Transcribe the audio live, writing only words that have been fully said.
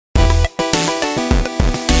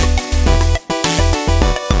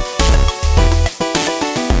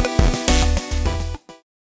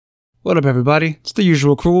What up, everybody? It's the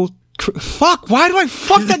usual crew. Fuck! Why do I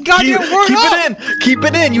fuck that goddamn word keep up? it in. Keep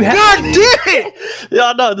it in. You have. God damn it!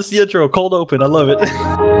 Yeah, no, this is the intro. Cold open. I love it.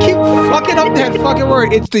 Keep fucking up that fucking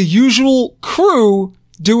word. It's the usual crew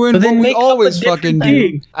doing what we always fucking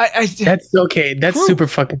do. That's okay. That's crew. Super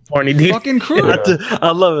fucking corny, dude. Fucking crew.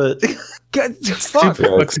 I love it. God, fuck.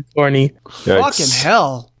 Super fucking corny. Fucking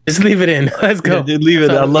hell. Just leave it in. Let's go. Yeah, dude, leave it.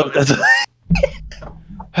 I love it.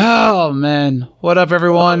 Oh, man. What up,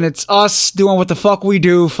 everyone? It's us doing what the fuck we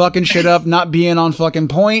do, fucking shit up, not being on fucking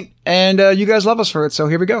point, and you guys love us for it, so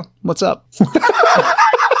here we go. What's up?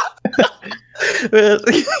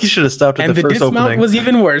 You should have stopped at And the first dismount opening. was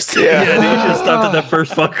even worse. Yeah, you should have stopped at that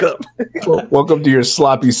first fuck up. Well, welcome to your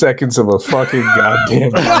sloppy seconds of a fucking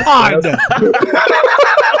goddamn. God!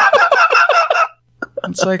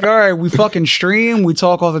 It's like, all right, we fucking stream, we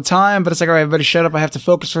talk all the time, but it's like, all right, everybody shut up, I have to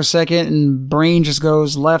focus for a second, and brain just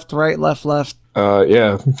goes left, right, left, left.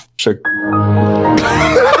 Yeah. Check.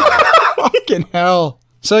 Fucking hell.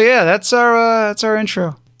 So yeah, that's our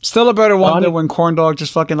intro. Still a better one than when Corndog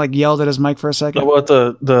just fucking like yelled at his mic for a second. What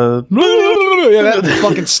the Yeah, that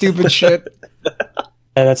fucking stupid shit.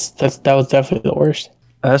 Yeah, that was definitely the worst.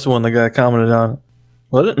 That's the one the guy commented on.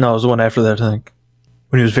 Was it? No, it was the one after that, I think.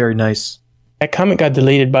 When he was very nice. That comment got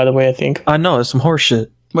deleted, by the way, I think. I know, it's some horse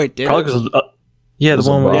shit. Wait, did Probably it? because yeah, the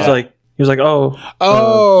one where he was like, oh,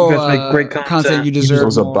 you guys make great content you deserve. It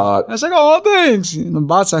was a more. bot. I was like, oh, thanks. The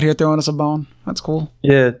bot's out here throwing us a bone. That's cool.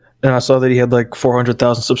 Yeah, and I saw that he had like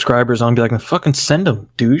 400,000 subscribers on. I'd be like, fucking send him,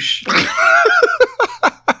 douche. But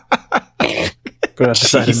I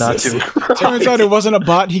decided not to. Turns out it wasn't a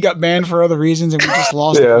bot. He got banned for other reasons, and we just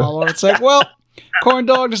lost a follower. It's like, well,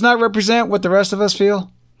 Corndog does not represent what the rest of us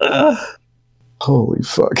feel. Holy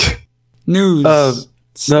fuck. News.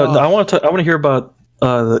 No, I want to hear about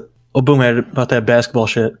Boom had about that basketball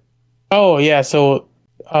shit. Oh, yeah. So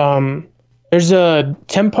there's a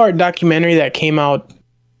 10-part documentary that came out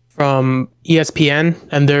from ESPN,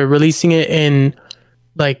 and they're releasing it in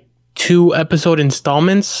like 2-episode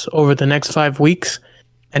installments over the next 5 weeks.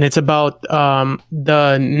 And it's about the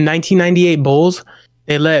 1998 Bulls.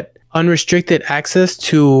 They let unrestricted access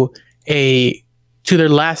to their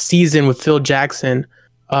last season with Phil Jackson.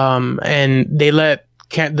 And they let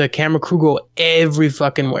the camera crew go every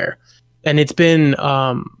fucking where. And it's been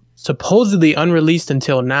supposedly unreleased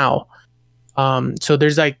until now. So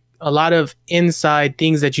there's like a lot of inside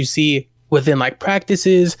things that you see within like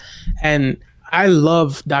practices. And I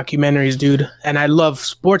love documentaries, dude. And I love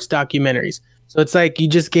sports documentaries. So it's like you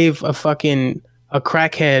just gave a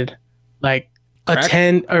crackhead like a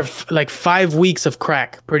 10 or like 5 weeks of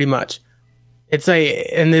crack, pretty much. It's like,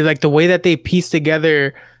 and they like the way that they piece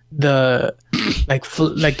together the like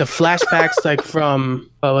the flashbacks like from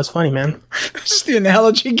what's funny, man? It's just the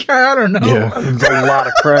analogy guy. I don't know. Yeah, It's a lot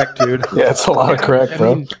of crack, dude. yeah, it's a lot of crack,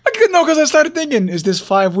 bro. I couldn't know because I started thinking: is this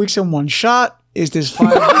 5 weeks in one shot? Is this 5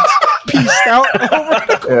 weeks pieced out?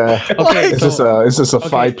 Yeah. Okay, Is this a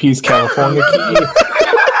 5-piece California key?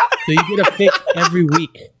 So you get a fix every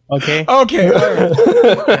week, okay? Okay. All right.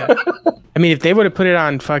 Yeah. I mean, if they would have put it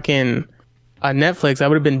on fucking Netflix, I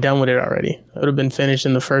would have been done with it already. I would have been finished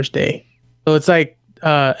in the first day. So it's like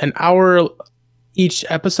an hour each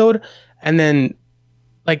episode, and then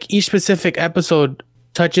like each specific episode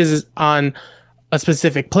touches on a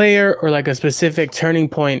specific player or like a specific turning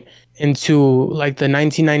point into like the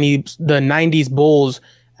 90s Bulls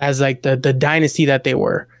as like the dynasty that they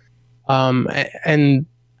were. And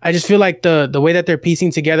I just feel like the way that they're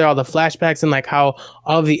piecing together all the flashbacks and like how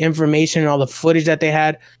all of the information and all the footage that they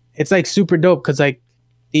had, it's like super dope. Cause like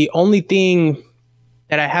the only thing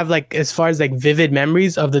that I have like as far as like vivid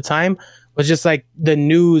memories of the time was just like the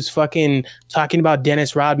news fucking talking about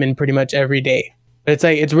Dennis Rodman pretty much every day. But it's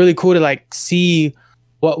like, it's really cool to like see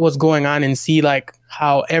what was going on and see like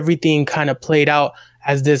how everything kind of played out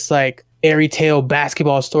as this like fairy tale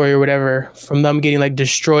basketball story or whatever, from them getting like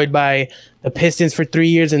destroyed by the Pistons for 3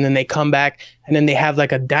 years, and then they come back and then they have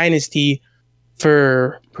like a dynasty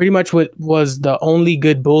for pretty much what was the only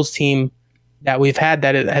good Bulls team that we've had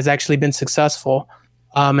that has actually been successful.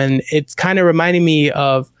 And it's kind of reminding me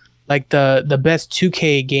of like the best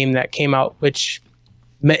 2K game that came out, which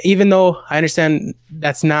even though I understand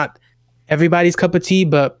that's not everybody's cup of tea,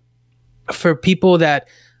 but for people that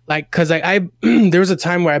like, cause like there was a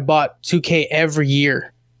time where I bought 2K every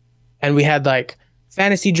year, and we had like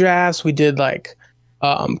fantasy drafts. We did like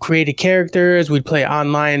created characters. We'd play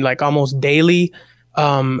online like almost daily.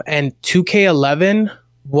 And 2K11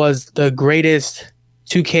 was the greatest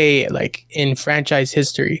 2K like in franchise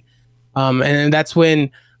history. And that's when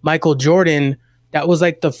Michael Jordan, that was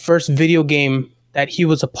like the first video game that he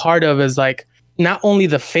was a part of as like not only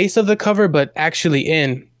the face of the cover, but actually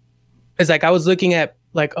in. It's like I was looking at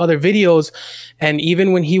like other videos, and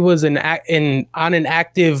even when he was on an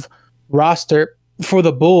active roster for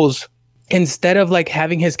the Bulls, instead of like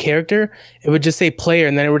having his character, it would just say player,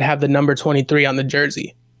 and then it would have the number 23 on the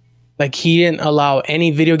jersey. Like he didn't allow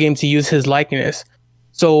any video game to use his likeness.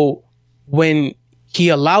 So when he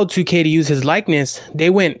allowed 2K to use his likeness, they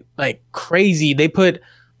went like crazy. They put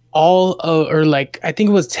or like I think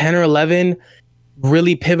it was 10 or 11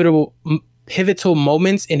 really pivotal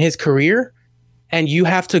moments in his career, and you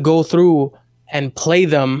have to go through and play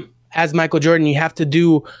them as Michael Jordan. You have to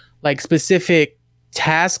do like specific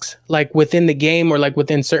tasks like within the game or like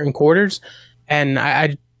within certain quarters. And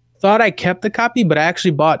I thought I kept the copy, but I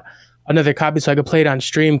actually bought another copy so I could play it on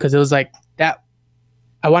stream, because it was like that.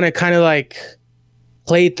 I want to kind of like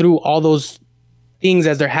play through all those things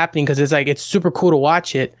as they're happening, because it's like it's super cool to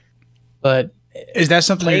watch it. But is that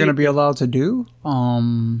something you're going to be allowed to do?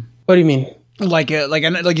 What do you mean? Like you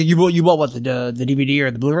bought what, the DVD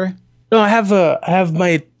or the Blu-ray? No, I have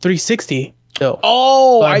my 360 though.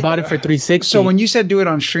 Oh, so I bought it for 360. So when you said do it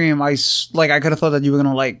on stream, I could have thought that you were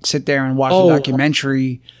gonna like sit there and watch the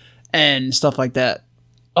documentary and stuff like that.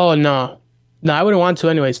 Oh no, I wouldn't want to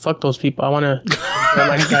anyways. Fuck those people. I want to.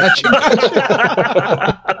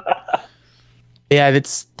 Yeah,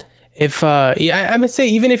 it's I would say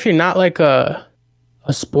even if you're not like a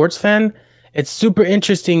sports fan, it's super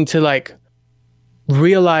interesting to like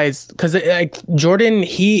realize, because like Jordan,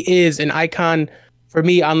 he is an icon for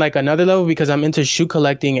me on like another level, because I'm into shoe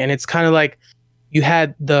collecting, and it's kind of like you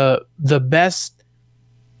had the best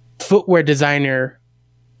footwear designer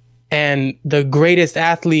and the greatest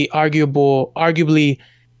athlete arguably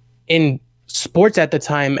in sports at the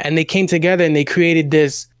time, and they came together and they created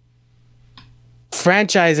this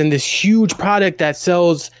franchise and this huge product that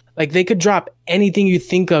sells, like they could drop anything you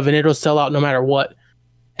think of and it'll sell out no matter what.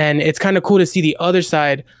 And it's kind of cool to see the other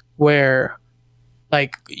side where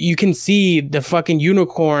like you can see the fucking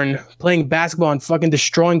unicorn playing basketball and fucking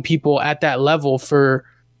destroying people at that level for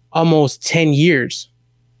almost 10 years.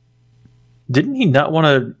 Didn't he not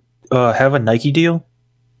want to have a Nike deal?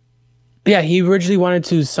 Yeah, he originally wanted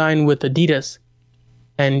to sign with Adidas,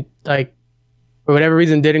 and like for whatever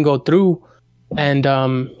reason didn't go through, and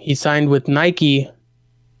he signed with Nike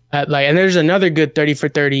and there's another good 30 for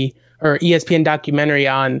 30 or ESPN documentary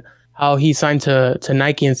on how he signed to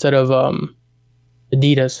Nike instead of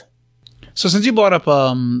Adidas. So since you brought up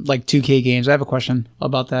like 2K games, I have a question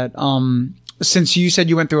about that. Since you said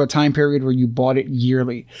you went through a time period where you bought it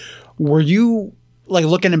yearly, were you like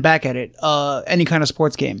looking back at it, any kind of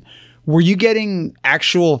sports game, were you getting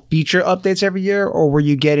actual feature updates every year, or were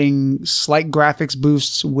you getting slight graphics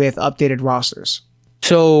boosts with updated rosters?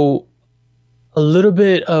 So a little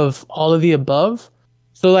bit of all of the above.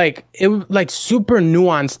 So like it like super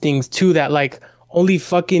nuanced things too that like only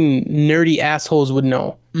fucking nerdy assholes would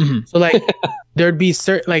know. Mm-hmm. So like there'd be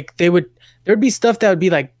there'd be stuff that would be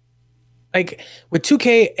like with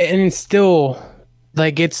 2K, and it's still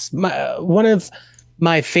like it's one of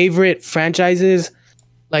my favorite franchises.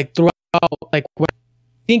 Like throughout, like when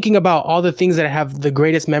thinking about all the things that I have the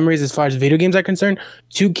greatest memories as far as video games are concerned,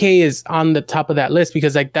 2K is on the top of that list,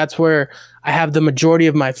 because like that's where I have the majority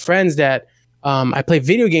of my friends that I play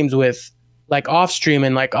video games with, like off stream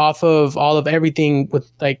and like off of all of everything with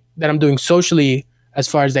like that I'm doing socially as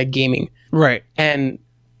far as that gaming. Right. And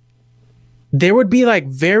there would be like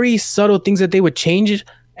very subtle things that they would change,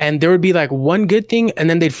 and there would be like one good thing and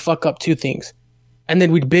then they'd fuck up two things. And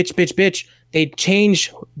then we'd bitch. They'd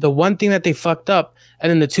change the one thing that they fucked up, and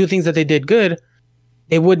then the two things that they did good,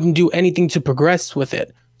 they wouldn't do anything to progress with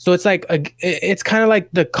it. So it's like it's kind of like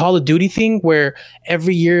the Call of Duty thing, where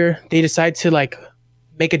every year they decide to like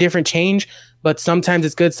make a different change, but sometimes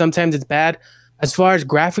it's good, sometimes it's bad. As far as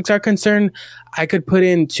graphics are concerned, I could put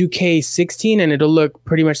in 2K16 and it'll look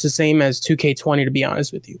pretty much the same as 2K20, to be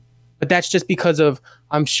honest with you. But that's just because of,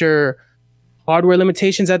 I'm sure, hardware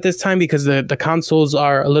limitations at this time, because the consoles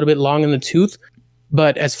are a little bit long in the tooth.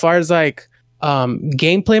 But as far as like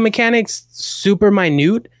gameplay mechanics, super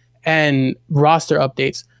minute, and roster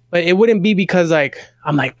updates. But it wouldn't be because like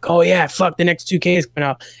I'm like, oh yeah, fuck, the next 2K is coming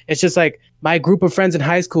out. It's just like my group of friends in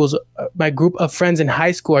high school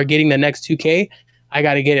are getting the next 2K. I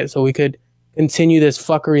got to get it so we could continue this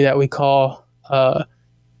fuckery that we call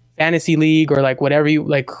fantasy league, or like whatever you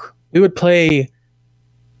like. We would play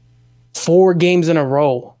 4 games in a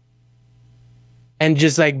row and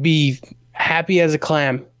just like be happy as a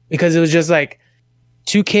clam, because it was just like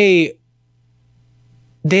 2K,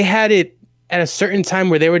 they had it at a certain time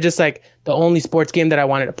where they were just like the only sports game that I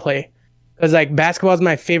wanted to play, because like basketball is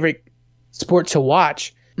my favorite sport to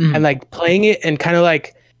watch. and like playing it and kind of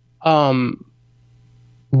like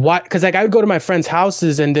what, because like I would go to my friends'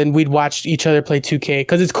 houses and then we'd watch each other play 2K,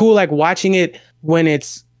 because it's cool like watching it when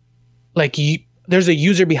it's like there's a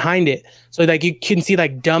user behind it, so like you can see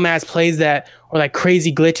like dumbass plays that, or like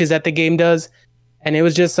crazy glitches that the game does. And it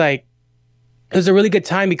was just like, it was a really good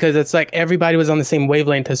time because it's like everybody was on the same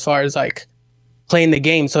wavelength as far as like playing the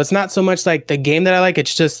game. So it's not so much like the game that I like,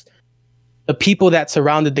 it's just the people that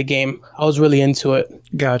surrounded the game. I was really into it.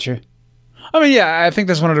 Gotcha. I mean, yeah, I think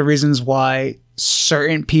that's one of the reasons why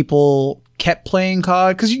certain people kept playing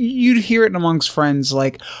COD, because you'd hear it amongst friends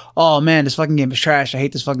like, oh man, this fucking game is trash. I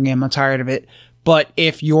hate this fucking game. I'm tired of it. But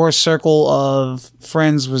if your circle of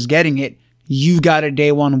friends was getting it, you got a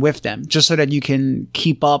day one with them, just so that you can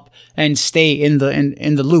keep up and stay in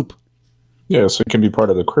the loop. Yeah, so it can be part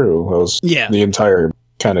of the crew. That was Yeah. the entire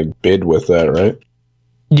kind of bid with that, right?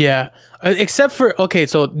 Yeah. Except for, okay,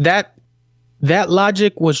 so that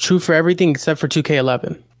logic was true for everything except for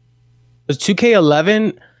 2K11. Because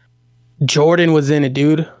 2K11, Jordan was in it,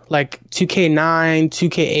 dude. Like 2K9,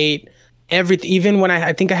 2K8, everything. Even when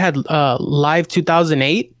I think I had Live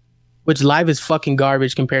 2008, which Live is fucking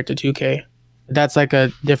garbage compared to 2K. That's like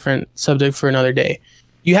a different subject for another day.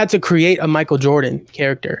 You had to create a Michael Jordan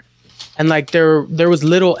character. And like there was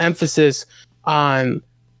little emphasis on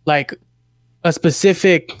like a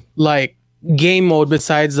specific like game mode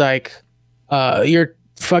besides like your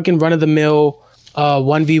fucking run of the mill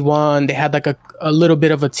 1v1. They had like a little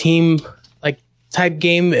bit of a team like type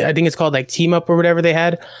game. I think it's called like Team Up or whatever they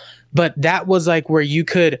had. But that was like where you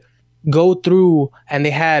could go through, and they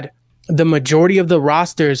had the majority of the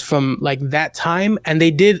rosters from like that time. And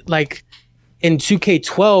they did like in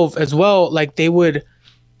 2K12 as well, like they would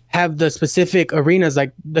have the specific arenas.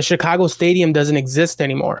 Like the Chicago Stadium doesn't exist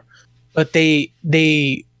anymore, but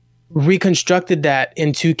they reconstructed that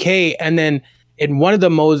in 2K. And then in one of the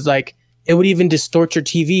modes, like it would even distort your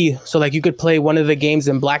TV, so like you could play one of the games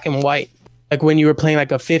in black and white, like when you were playing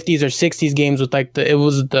like a 50s or 60s games with like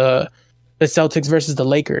the Celtics versus the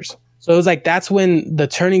Lakers. So it was like, that's when the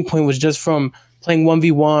turning point was, just from playing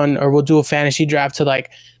 1v1 or we'll do a fantasy draft to like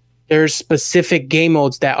there's specific game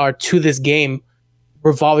modes that are to this game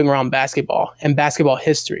revolving around basketball and basketball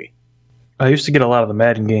history. I used to get a lot of the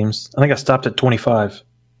Madden games. I think I stopped at 25.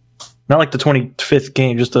 Not like the 25th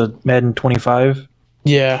game, just the Madden 25.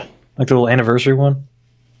 Yeah. Like the little anniversary one.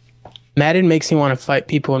 Madden makes me want to fight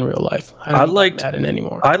people in real life. I don't like Madden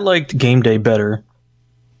anymore. I liked Game Day better.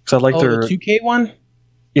 Because I liked their the 2K one?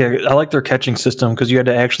 Yeah, I like their catching system, because you had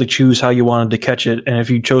to actually choose how you wanted to catch it, and if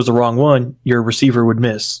you chose the wrong one, your receiver would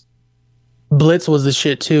miss. Blitz was the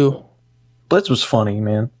shit too. Blitz was funny,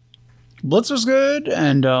 man. Blitz was good,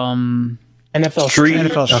 and NFL Street.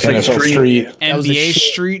 NFL Street. NBA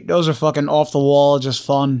Street. Those are fucking off the wall, just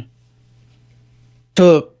fun.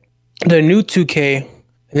 So the new 2K,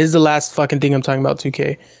 this is the last fucking thing I'm talking about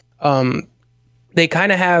 2K. They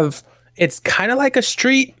kind of have, it's kind of like a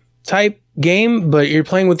street type game, but you're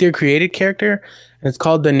playing with your created character, and it's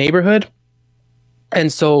called The Neighborhood.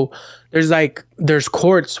 And so there's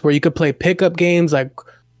courts where you could play pickup games like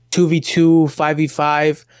 2v2,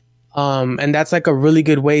 5v5. And that's like a really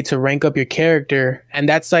good way to rank up your character. And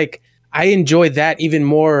that's like, I enjoy that even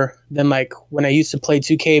more than like when I used to play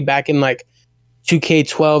 2K back in like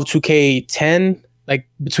 2K12, 2K10, like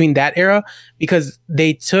between that era, because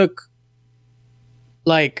they took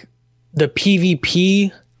like the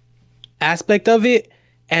PvP aspect of it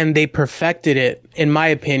and they perfected it, in my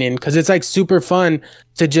opinion, because it's like super fun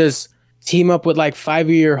to just team up with like 5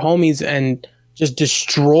 of your homies and just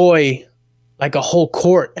destroy like a whole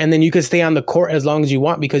court, and then you can stay on the court as long as you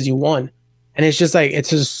want because you won. And it's just like,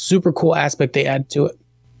 it's a super cool aspect they add to it.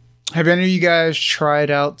 Have any of you guys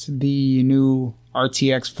tried out the new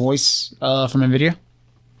RTX voice from NVIDIA?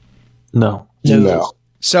 No.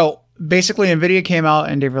 So basically, NVIDIA came out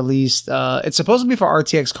and they released, it's supposed to be for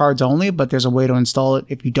RTX cards only, but there's a way to install it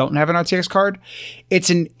if you don't have an RTX card. It's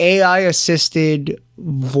an AI-assisted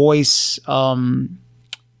voice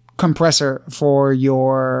compressor for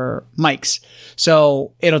your mics.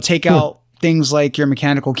 So it'll take out things like your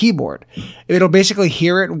mechanical keyboard. It'll basically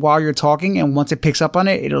hear it while you're talking, and once it picks up on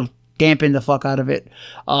it, it'll dampen the fuck out of it.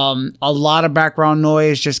 A lot of background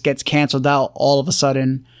noise just gets canceled out all of a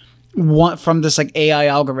sudden from this like AI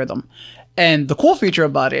algorithm. And the cool feature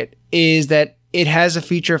about it is that it has a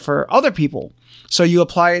feature for other people. So you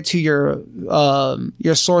apply it to your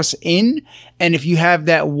source in, and if you have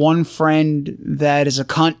that one friend that is a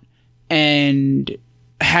cunt and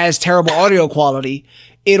has terrible audio quality,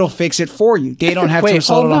 it'll fix it for you. They don't have to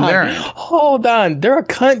install it on their end. Hold on. They're a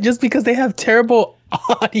cunt just because they have terrible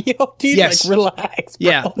audio, dude. Yes. Like, relax. Bro.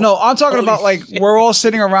 Yeah. No, I'm talking Holy about like shit. we're all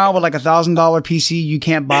sitting around with like $1,000 PC. You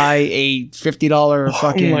can't buy a $50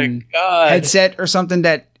 fucking Oh my God. headset or something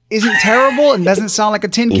that isn't terrible and doesn't sound like a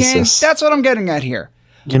tin can. Jesus. That's what I'm getting at here.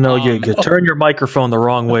 You know, you turn your microphone the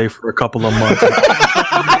wrong way for a couple of months.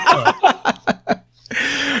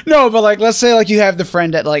 No, but like let's say like you have the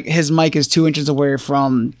friend that like his mic is 2 inches away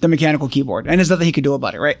from the mechanical keyboard and there's nothing he could do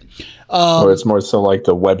about it, right? Or it's more so like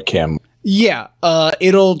the webcam. Yeah,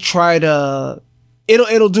 it'll try to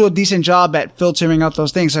it'll do a decent job at filtering out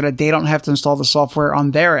those things so that they don't have to install the software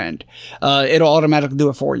on their end. It'll automatically do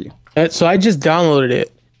it for you. So I just downloaded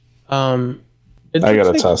it. I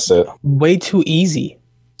gotta test it. Way too easy.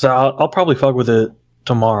 So I'll probably fuck with it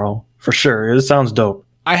tomorrow for sure. It sounds dope.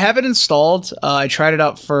 I have it installed. I tried it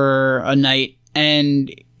out for a night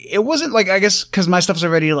and it wasn't like, I guess because my stuff's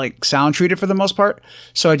already like sound treated for the most part,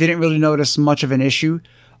 so I didn't really notice much of an issue.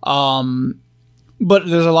 But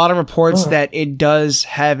there's a lot of reports that it does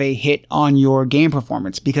have a hit on your game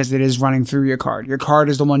performance because it is running through your card. Your card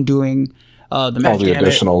is the one doing the All the magic.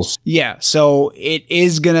 additionals. Yeah, so it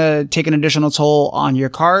is gonna take an additional toll on your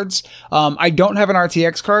cards. I don't have an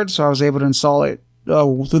RTX card, so I was able to install it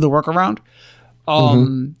through the workaround.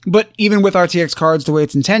 But even with RTX cards, the way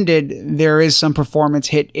it's intended, there is some performance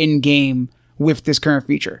hit in game with this current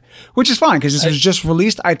feature, which is fine because this was just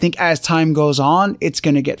released. I think as time goes on, it's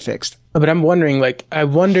going to get fixed. But I'm wondering, like,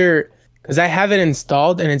 because I have it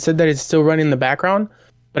installed and it said that it's still running in the background,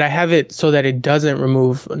 but I have it so that it doesn't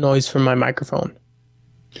remove noise from my microphone.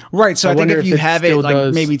 Right. So I think wonder if if you it have it still like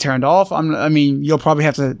does. maybe turned off, I mean, you'll probably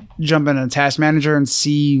have to jump in a task manager and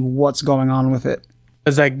see what's going on with it.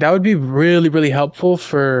 Because like that would be really, really helpful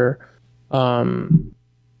for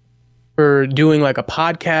doing like a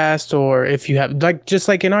podcast, or if you have like just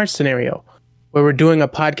like in our scenario where we're doing a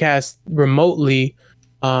podcast remotely,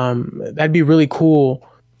 that'd be really cool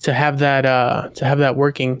to have that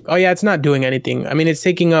working. Oh yeah, it's not doing anything. I mean, it's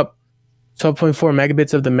taking up 12.4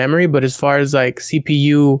 megabits of the memory, but as far as like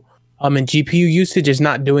CPU and GPU usage, is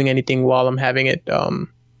not doing anything while I'm having it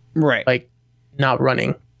Right. like not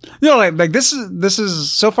running. You know, like this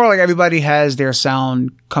is so far like everybody has their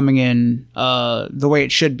sound coming in the way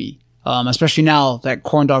it should be. Especially now that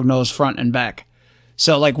Corndog knows front and back.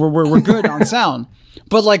 So like we're good on sound.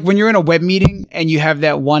 But like when you're in a web meeting and you have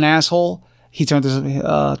that one asshole, he turned this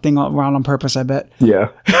thing around on purpose, I bet. Yeah.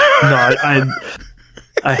 No,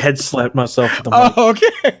 I head slapped myself with the mic. Oh,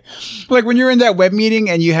 okay. Like when you're in that web meeting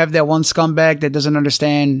and you have that one scumbag that doesn't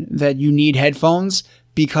understand that you need headphones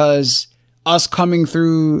because us coming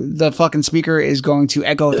through the fucking speaker is going to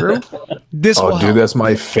echo through. This will Oh, dude, help. that's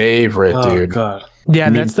my favorite, Oh, dude. God. Yeah,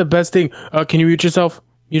 that's the best thing. Can you mute yourself?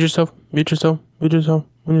 Mute yourself. Mute yourself. Mute yourself.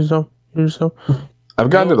 Mute yourself. Mute yourself. I've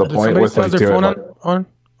gotten to the Does point somebody with still like have their doing phone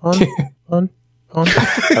on.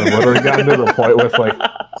 I've literally gotten to the point with like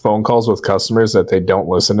phone calls with customers that they don't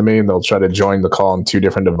listen to me and they'll try to join the call on 2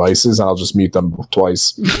 different devices and I'll just mute them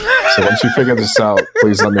twice. So once you figure this out,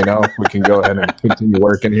 please let me know. We can go ahead and continue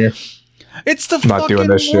working here. It's the Not doing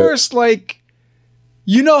fucking this shit. worst. Like,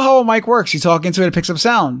 you know how a mic works. You talk into it, it picks up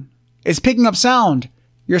sound. It's picking up sound.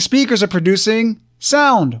 Your speakers are producing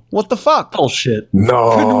sound. What the fuck? Bullshit.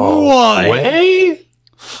 No What? way.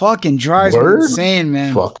 Fucking drives me Word? insane,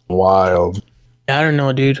 man. Fucking wild. I don't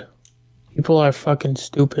know, dude. People are fucking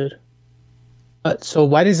stupid. So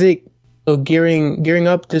why does it? So gearing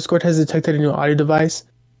up, Discord has detected a new audio device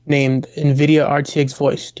named NVIDIA RTX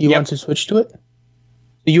Voice. Do you want to switch to it?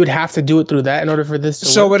 You would have to do it through that in order for this to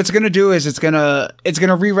So work. what it's gonna do is it's gonna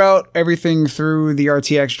reroute everything through the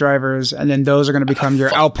RTX drivers, and then those are gonna become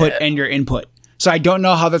your output and your input. So I don't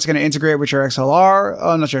know how that's gonna integrate with your XLR.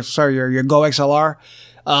 Oh, not your sorry, your Go XLR.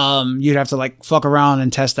 You'd have to like fuck around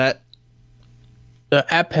and test that. The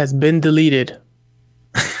app has been deleted.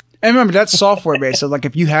 And remember, that's software based. So like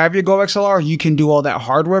if you have your Go XLR, you can do all that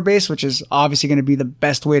hardware based, which is obviously going to be the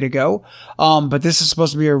best way to go. But this is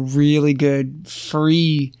supposed to be a really good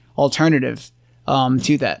free alternative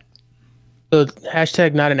to that. So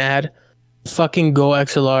hashtag not an ad. Fucking Go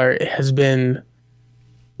XLR has been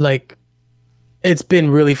like, it's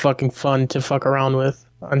been really fucking fun to fuck around with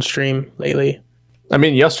on stream lately. I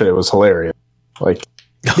mean, yesterday was hilarious. Like,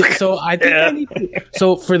 So I think I need to,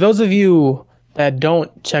 so for those of you that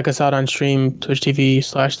don't check us out on stream, Twitch TV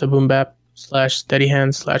 /the Boom Bap /Steady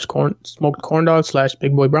Hands /Smoked Corn Dog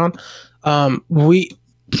 /Big Boy Brown,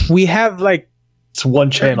 we have like It's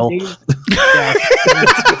one channel. Yeah.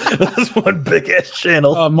 That's one big ass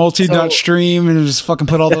channel. Multi.stream and just fucking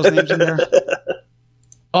put all those names in there.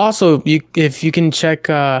 Also, if you can check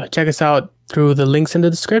us out through the links in the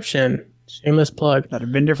description. Shameless plug. That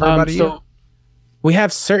have been there for about a year. we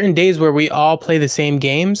have certain days where we all play the same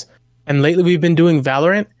games, and lately we've been doing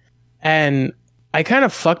Valorant, and I kind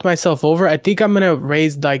of fucked myself over. I think I'm gonna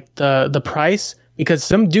raise like the price because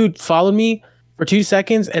some dude followed me for 2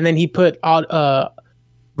 seconds and then he put out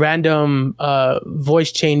random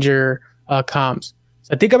voice changer comms.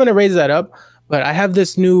 So I think I'm gonna raise that up. But I have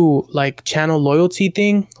this new like channel loyalty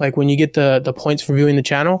thing, like when you get the points for viewing the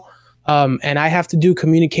channel, and I have to do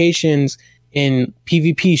communications in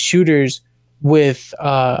PvP shooters with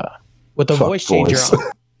a voice changer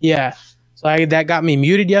on. Yeah, so that got me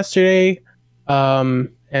muted yesterday,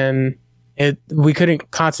 and we couldn't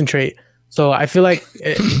concentrate. So I feel like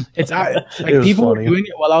it's like it people were doing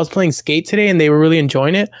it while I was playing Skate today, and they were really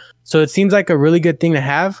enjoying it. So it seems like a really good thing to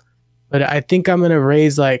have. But I think I'm gonna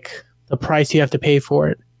raise like the price you have to pay for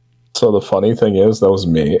it. So the funny thing is, that was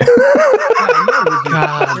me.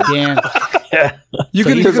 God damn. Yeah. You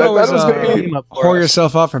could always pour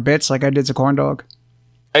yourself out for bits like I did to Corn Dog.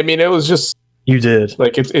 I mean, it was just... You did.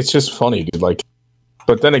 Like, it's just funny, dude. Like,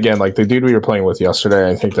 but then again, like, the dude we were playing with yesterday,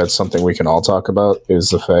 I think that's something we can all talk about, is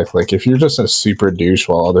the fact, like, if you're just a super douche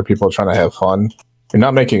while other people are trying to have fun, you're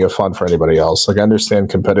not making it fun for anybody else. Like, I understand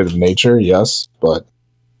competitive nature, yes, but...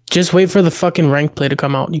 Just wait for the fucking rank play to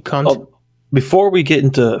come out, you cunt. Oh, before we get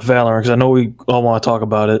into Valorant, because I know we all want to talk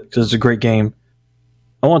about it, because it's a great game,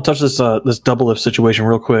 I want to touch this double lift situation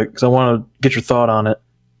real quick, because I want to get your thought on it.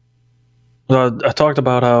 I talked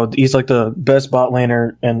about how he's like the best bot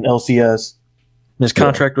laner in LCS, and his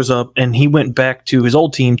contract was up, and he went back to his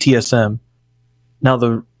old team, TSM. Now,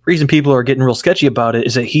 the reason people are getting real sketchy about it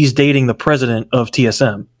is that he's dating the president of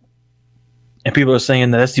TSM. And people are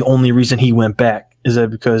saying that that's the only reason he went back. Is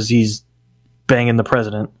that because he's banging the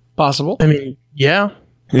president? Possible. I mean, yeah.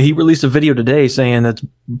 He released a video today saying that's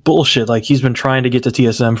bullshit. Like, he's been trying to get to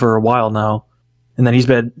TSM for a while now. And then he's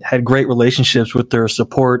had great relationships with their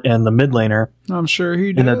support and the mid laner. I'm sure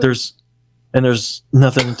he did. And that there's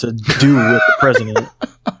nothing to do with the president.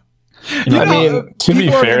 You know, I mean, to be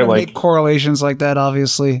fair, like make correlations like that,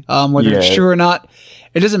 obviously, whether it's true or not,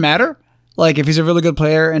 it doesn't matter. Like, if he's a really good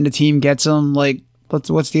player and the team gets him, like,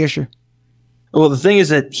 what's the issue? Well, the thing is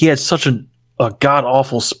that he had such a god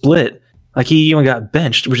awful split. Like, he even got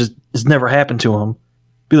benched, which has never happened to him.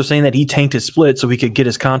 People are saying that he tanked his split so he could get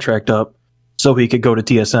his contract up, so he could go to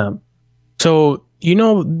TSM. So you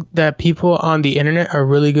know that people on the internet are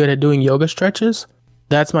really good at doing yoga stretches?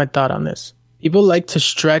 That's my thought on this. People like to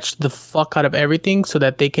stretch the fuck out of everything so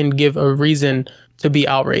that they can give a reason to be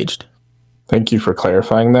outraged. Thank you for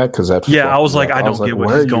clarifying that, because that... Yeah, I was like, I don't get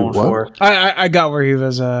what he's going for. I got where he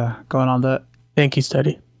was going on that. Thank you,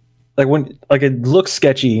 Steady. Like it looks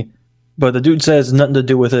sketchy, but the dude says nothing to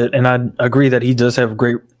do with it, and I agree that he does have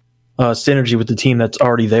great synergy with the team that's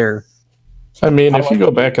already there. I mean, if you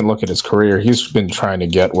go back and look at his career, he's been trying to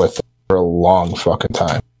get with it for a long fucking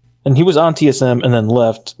time. And he was on TSM and then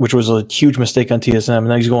left, which was a huge mistake on TSM, and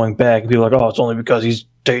now he's going back, and people are like, oh, it's only because he's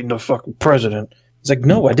dating the fucking president. It's like,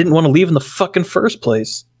 no, I didn't want to leave in the fucking first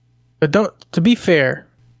place. But to be fair,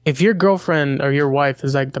 if your girlfriend or your wife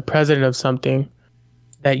is like the president of something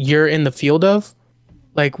that you're in the field of,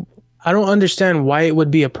 like, I don't understand why it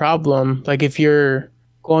would be a problem. Like, if you're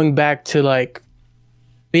going back to like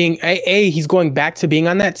being he's going back to being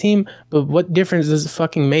on that team, but what difference does it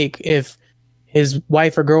fucking make if his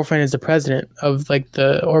wife or girlfriend is the president of like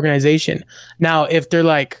the organization? Now, if they're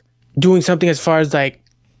like doing something as far as like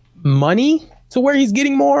money to where he's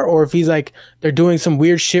getting more, or if he's like they're doing some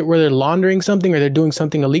weird shit where they're laundering something or they're doing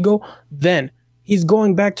something illegal, then he's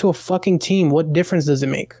going back to a fucking team. What difference does it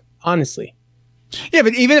make? Honestly. Yeah,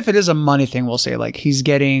 but even if it is a money thing, we'll say like he's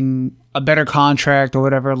getting a better contract or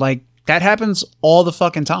whatever, like that happens all the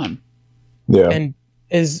fucking time. Yeah. And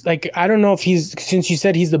is like, I don't know if since you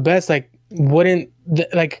said he's the best, like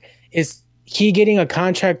is he getting a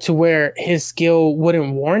contract to where his skill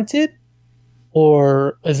wouldn't warrant it?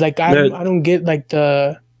 Or is like, I don't get like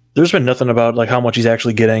there's been nothing about like how much he's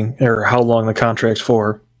actually getting or how long the contract's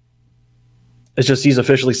for. It's just he's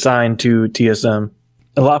officially signed to TSM.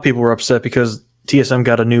 A lot of people were upset because TSM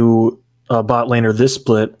got a new bot laner this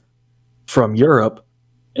split from Europe,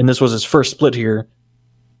 and this was his first split here.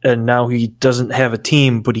 And now he doesn't have a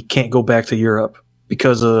team, but he can't go back to Europe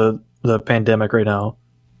because of the pandemic right now.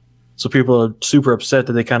 So people are super upset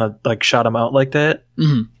that they kind of like shot him out like that.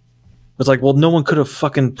 Mm-hmm. It's like, well, no one could have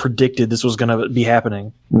fucking predicted this was going to be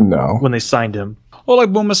happening. No. When they signed him. Well,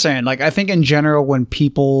 like Boom was saying, like I think in general when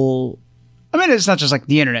people, I mean, it's not just like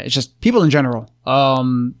the internet, it's just people in general.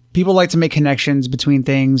 People like to make connections between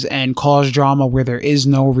things and cause drama where there is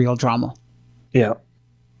no real drama. Yeah.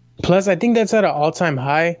 Plus, I think that's at an all-time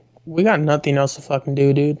high. We got nothing else to fucking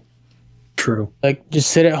do, dude. True. Like,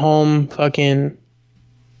 just sit at home, fucking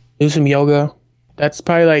do some yoga. That's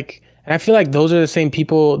probably like, and I feel like those are the same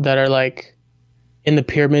people that are like in the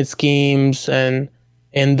pyramid schemes and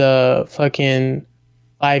in the fucking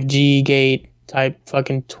 5G gate type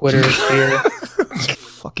fucking Twitter sphere.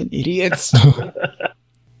 Fucking idiots.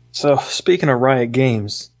 So speaking of Riot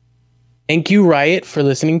Games, Thank you, Riot, for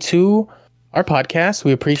listening to our podcast.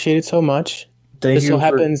 We appreciate it so much. thank It you so for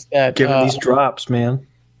happens that giving these drops, man.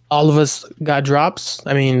 all of us got drops.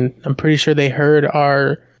 I mean, I'm pretty sure they heard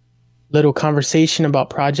our little conversation about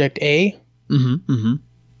Project A. Mm-hmm.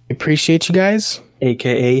 We appreciate you guys.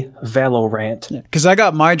 AKA Valorant. Because I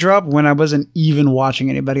got my drop when I wasn't even watching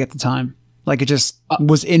anybody at the time. Like, it just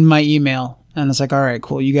was in my email. And it's like, all right,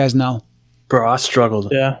 cool. You guys know. Bro, I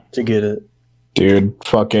struggled to get it. Dude,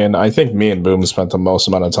 fucking, I think me and Boom spent the most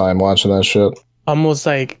amount of time watching that shit. Almost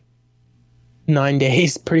like 9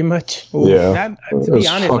 days, pretty much. Yeah. That, It to was be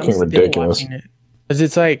honest, fucking I'm still ridiculous. watching it. Because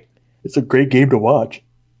it's like, It's a great game to watch.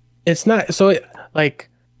 it's not so like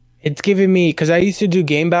it's giving me, because I used to do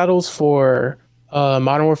game battles for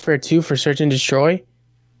Modern Warfare 2 for Search and Destroy.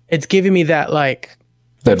 It's giving me that like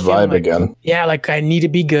That vibe like, again. yeah, like I need to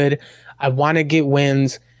be good. I want to get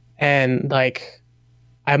wins, and like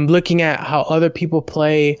I'm looking at how other people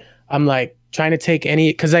play. I'm like trying to take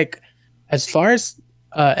any, because like as far as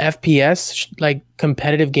FPS like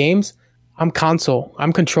competitive games, I'm console,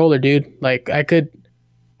 I'm controller, dude. Like I could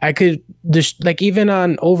just like even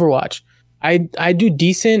on Overwatch, I do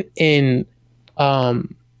decent in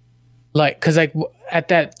like, because like at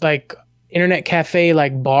that like internet cafe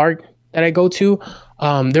like bar that I go to,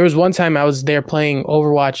 there was one time I was there playing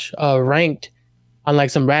Overwatch ranked on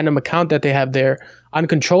like some random account that they have there on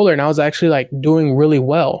controller, and I was actually like doing really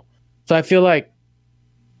well. So I feel like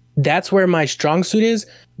that's where my strong suit is.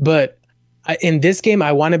 But in this game,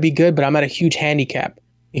 I want to be good, but I'm at a huge handicap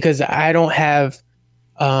because I don't have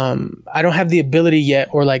the ability yet,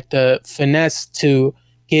 or like the finesse to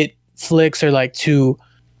get flicks, or like to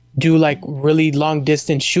do like really long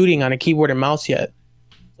distance shooting on a keyboard and mouse yet.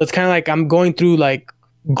 So it's kind of like I'm going through like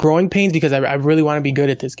growing pains because I really want to be good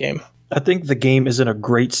at this game. I think the game is in a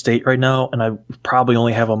great state right now, and I probably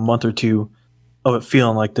only have a month or two of it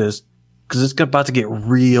feeling like this, because it's about to get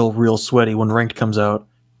real sweaty when ranked comes out.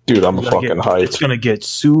 Dude, I'm fucking It's hyped. gonna get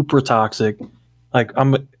super toxic. Like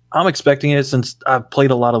I'm expecting it, since I've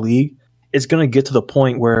played a lot of League. It's gonna get to the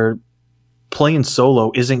point where playing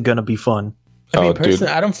solo isn't gonna be fun. I mean, Oh, dude.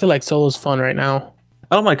 personally, I don't feel like solo's fun right now.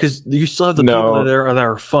 I don't mind, because you still have the No. people that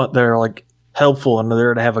are fun, that are like helpful, and they're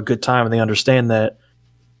there to have a good time, and they understand that.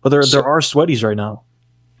 But there are sweaties right now.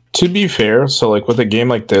 To be fair, so like with a game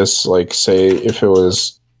like this, like say if it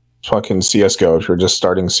was fucking CSGO, if you're just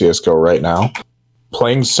starting CSGO right now,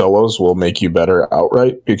 playing solos will make you better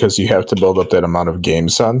outright, because you have to build up that amount of game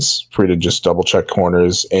sense for you to just double check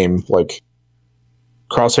corners, aim, like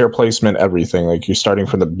crosshair placement, everything. Like you're starting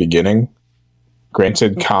from the beginning.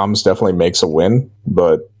 Granted, comms definitely makes a win,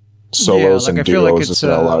 but solos like, I and feel like duos it's, is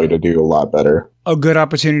going to allow you to do a lot better. A good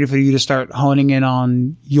opportunity for you to start honing in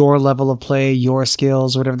on your level of play, your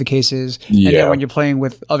skills, whatever the case is. And Yeah. then when you're playing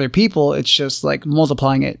with other people, it's just like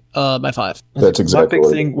multiplying it by 5. That's exactly My what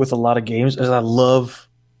big thing with a lot of games is I love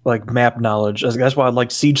like map knowledge. That's why I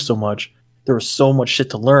like Siege so much. There was so much shit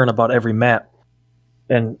to learn about every map,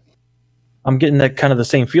 and I'm getting that kind of the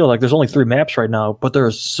same feel. Like there's only 3 maps right now, but there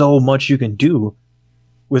is so much you can do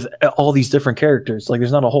with all these different characters. Like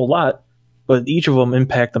there's not a whole lot, but each of them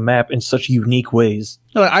impact the map in such unique ways.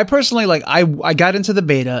 No, I personally, like, I got into the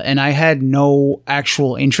beta and I had no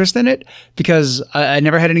actual interest in it because I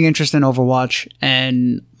never had any interest in Overwatch,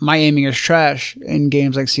 and my aiming is trash in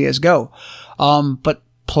games like CSGO. But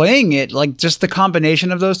playing it, like, just the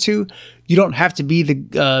combination of those two, you don't have to be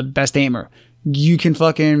the best aimer. You can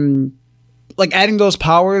fucking, like, adding those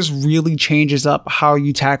powers really changes up how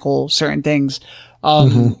you tackle certain things.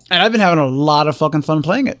 And I've been having a lot of fucking fun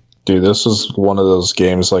playing it. Dude, this was one of those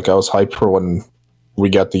games, like I was hyped for when we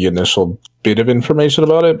got the initial bit of information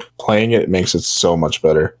about it. Playing it makes it so much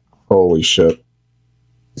better. Holy shit.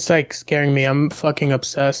 It's like scaring me. I'm fucking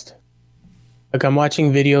obsessed. Like I'm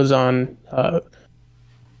watching videos on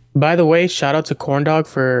by the way, shout out to Corndog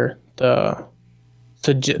for the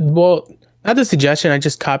not the suggestion, I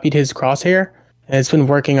just copied his crosshair and it's been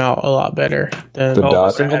working out a lot lot than The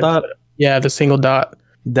dot? Single dot. Yeah, the single dot.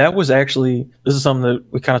 That was actually, this is something that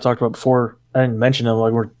we kind of talked about before. I didn't mention it,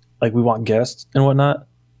 like we want guests and whatnot.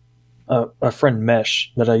 A friend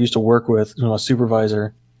Mesh that I used to work with, my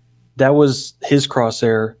supervisor, that was his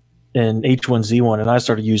crosshair in H1Z1, and I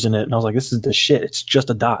started using it, and I was like, this is the shit. It's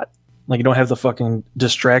just a dot. Like you don't have the fucking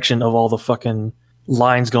distraction of all the fucking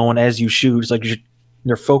lines going as you shoot. It's like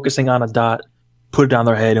you're focusing on a dot, put it on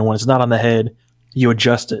their head, and when it's not on the head, you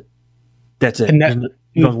adjust it. That's it. And that-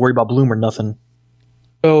 You don't worry about bloom or nothing.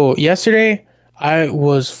 So yesterday I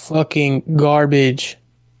was fucking garbage.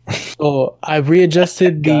 So I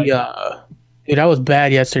readjusted the dude, I was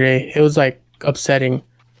bad yesterday. It was like upsetting.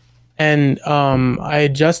 And I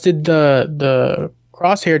adjusted the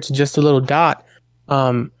crosshair to just a little dot.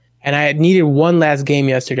 And I had needed one last game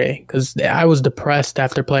yesterday because I was depressed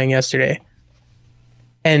after playing yesterday.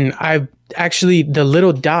 And I actually, the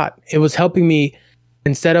little dot, it was helping me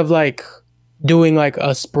instead of like doing like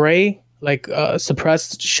a spray, like a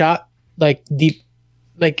suppressed shot, like deep,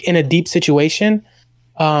 like in a deep situation.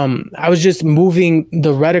 I was just moving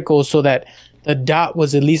the reticle so that the dot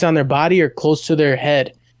was at least on their body or close to their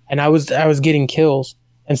head. And I was getting kills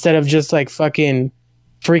instead of just like fucking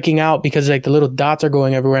freaking out because like the little dots are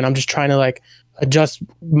going everywhere. And I'm just trying to like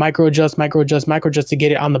micro adjust to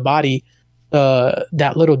get it on the body.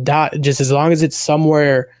 That little dot, just as long as it's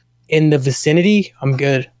somewhere in the vicinity, I'm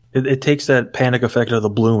good. It takes that panic effect of the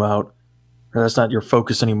bloom out. Or that's not your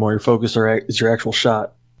focus anymore. Your focus is your actual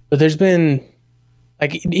shot. But there's been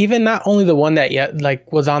like even not only the one that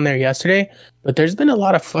like was on there yesterday, but there's been a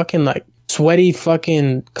lot of fucking like sweaty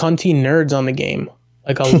fucking cunty nerds on the game.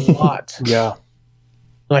 Like a lot. Yeah.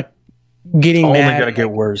 Like getting Only mad. gotta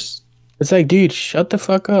get worse. It's like, dude, shut the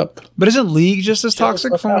fuck up. But isn't League just as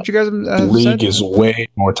toxic from what you guys have League said? is way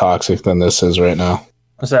more toxic than this is right now.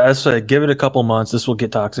 I say, give it a couple months. This will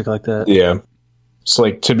get toxic like that. Yeah. It's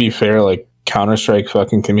like, to be fair, like Counter-Strike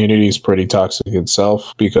fucking community is pretty toxic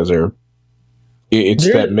itself because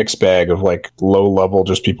it's that mixed bag of like low level,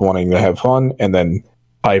 just people wanting to have fun, and then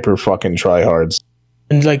hyper fucking tryhards.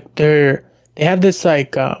 And like they have this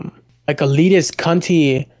like elitist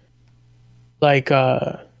cunty like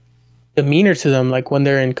demeanor to them, like when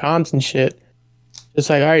they're in comms and shit.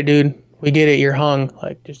 It's like, all right, dude, we get it, you're hung.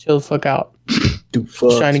 Like, just chill the fuck out. Dude, fuck.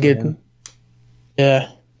 Just trying to get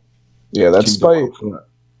yeah. Yeah, that's by.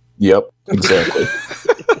 Yep, exactly.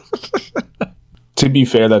 To be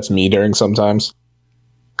fair, that's me during sometimes,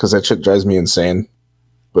 because that shit drives me insane.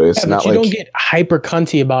 But it's not you like don't get hyper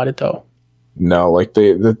cunty about it though. no, like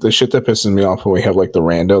the shit that pisses me off when we have like the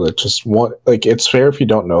rando that just want, like, it's fair if you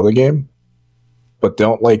don't know the game, but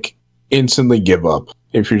don't like instantly give up.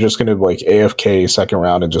 If you're just gonna like AFK second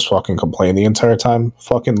round and just fucking complain the entire time,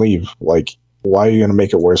 fucking leave. Like, why are you gonna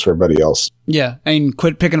make it worse for everybody else? Yeah, and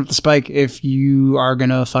quit picking up the spike if you are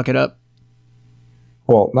gonna fuck it up.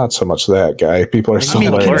 Well, not so much that guy. People are still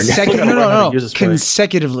learning. No.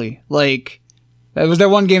 Consecutively. Like, that was that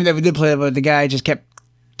one game that we did play, but the guy just kept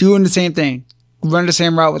doing the same thing, running the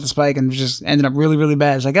same route with the spike, and just ended up really, really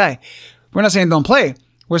bad. It's like, guy, we're not saying don't play.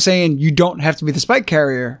 We're saying you don't have to be the spike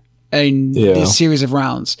carrier in this series of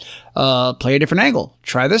rounds. Play a different angle.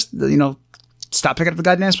 Try this. Stop picking up the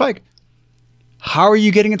goddamn spike. How are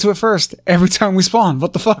you getting into it first every time we spawn?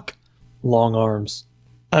 What the fuck? Long arms.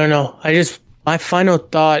 I don't know. My final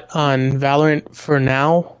thought on Valorant for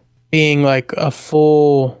now being like a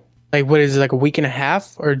full, like, what is it, like a week and a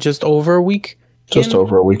half or just over a week? Just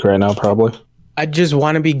over a week right now, probably. I just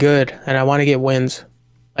want to be good and I want to get wins.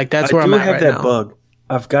 Like, that's where I'm at right now. I do have that bug.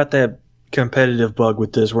 I've got that competitive bug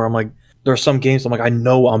with this where I'm like, there are some games I'm like, I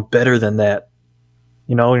know I'm better than that.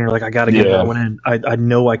 And you're like, I got to get that one in. I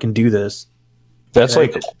know I can do this. That's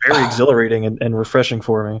like it's very exhilarating and refreshing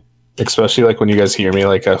for me. Especially like when you guys hear me,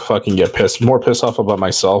 like I fucking get more pissed off about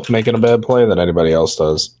myself making a bad play than anybody else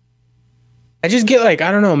does. I just get like, I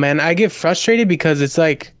don't know, man. I get frustrated because it's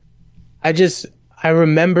like, I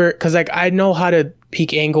remember, because like I know how to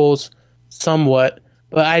peak angles somewhat,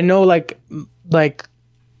 but I know like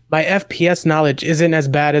my FPS knowledge isn't as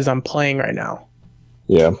bad as I'm playing right now.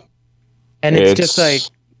 Yeah. And it's just like,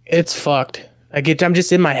 it's fucked. Like I'm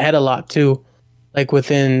just in my head a lot too. Like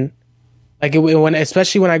within, like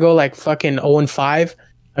especially when I go like fucking 0-5,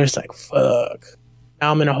 I'm just like, fuck.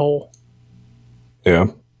 Now I'm in a hole. Yeah.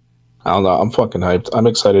 I don't know. I'm fucking hyped. I'm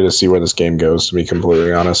excited to see where this game goes, to be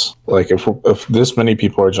completely honest. Like, if this many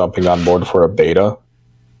people are jumping on board for a beta.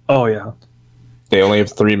 Oh, yeah. They only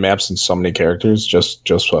have 3 maps and so many characters. Just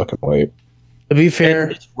fucking wait. To be fair,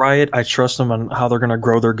 it's Riot. I trust them on how they're going to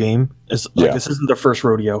grow their game. This isn't their first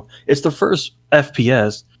rodeo. It's the first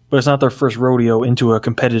FPS, but it's not their first rodeo into a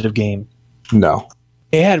competitive game. No.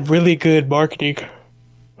 They had really good marketing.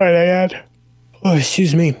 Oh,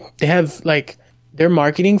 excuse me. They have like, their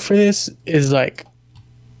marketing for this is like,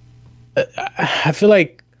 I feel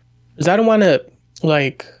like, because I don't want to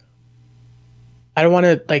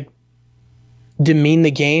like demean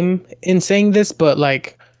the game in saying this, but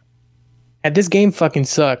like, this game fucking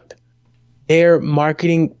sucked. Their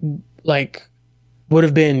marketing like would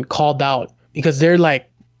have been called out because they're like,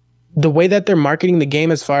 the way that they're marketing the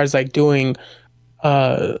game as far as like doing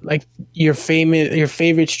like your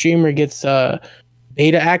favorite streamer gets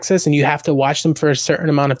beta access and you have to watch them for a certain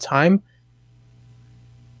amount of time,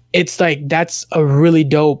 it's like that's a really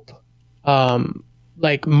dope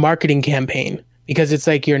like marketing campaign, because it's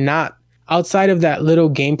like you're not outside of that little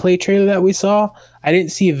gameplay trailer that we saw. I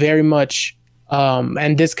didn't see very much,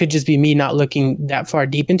 and this could just be me not looking that far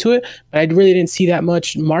deep into it, but I really didn't see that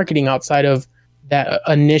much marketing outside of that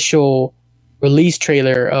initial release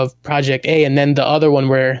trailer of Project A, and then the other one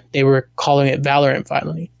where they were calling it Valorant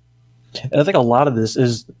finally. And I think a lot of this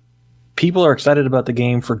is people are excited about the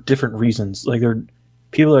game for different reasons. Like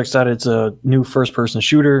people are excited it's a new first-person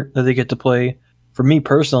shooter that they get to play. For me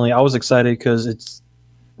personally, I was excited because it's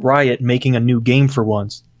Riot making a new game for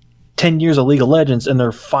once. 10 years of League of Legends, and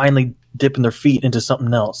they're finally dipping their feet into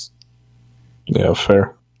something else. Yeah,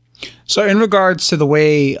 fair. So in regards to the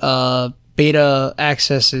way beta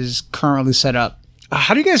access is currently set up,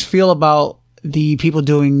 how do you guys feel about the people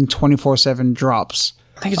doing 24/7 drops?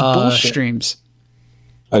 I think it's bullshit. Streams.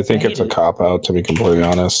 I think it's a cop out, to be completely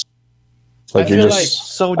honest. Like you're just like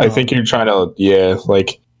so I think you're trying to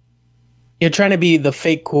you're trying to be the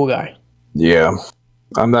fake cool guy. Yeah.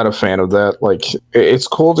 I'm not a fan of that. Like, it's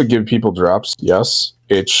cool to give people drops, yes.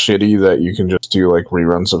 It's shitty that you can just do like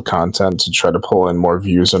reruns of content to try to pull in more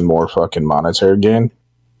views and more fucking monetary gain.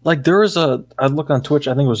 Like there was I looked on Twitch,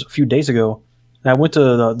 I think it was a few days ago, and I went to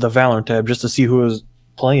the Valorant tab just to see who was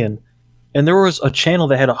playing. And there was a channel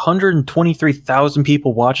that had 123,000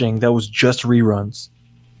 people watching that was just reruns.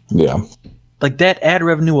 Yeah. Like that ad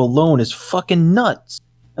revenue alone is fucking nuts.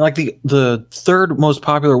 And like the third most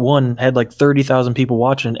popular one had like 30,000 people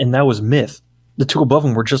watching, and that was Myth. The two above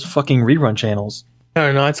them were just fucking rerun channels. I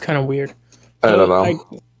don't know. It's kind of weird. I don't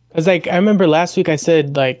know. Because like I remember last week I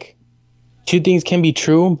said like two things can be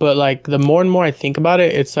true, but like the more and more I think about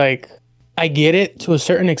it, it's like I get it to a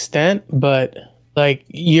certain extent, but like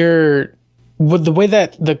with the way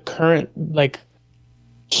that the current like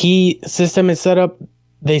key system is set up,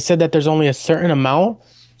 they said that there's only a certain amount,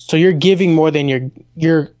 so you're giving more than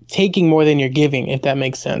you're taking more than you're giving, if that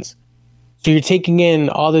makes sense. So you're taking in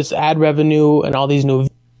all this ad revenue and all these new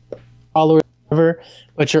followers,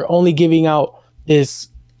 but you're only giving out this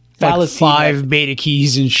fallacy, like 5 beta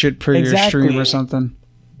keys and shit per your stream or something.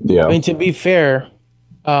 Yeah. I mean, to be fair,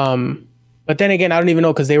 but then again, I don't even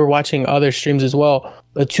know, because they were watching other streams as well.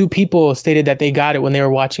 But 2 people stated that they got it when they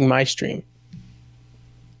were watching my stream.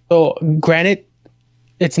 So granted,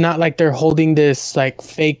 it's not like they're holding this like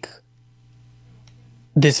fake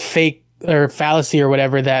or fallacy or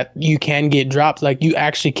whatever that you can get drops. Like you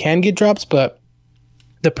actually can get drops, but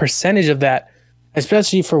the percentage of that,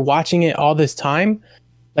 especially for watching it all this time,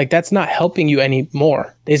 like that's not helping you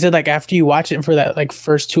anymore. They said like after you watch it for that like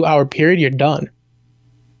first 2-hour period, you're done.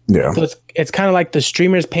 Yeah. So it's kind of like the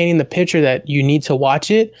streamers painting the picture that you need to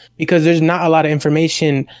watch it, because there's not a lot of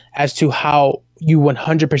information as to how you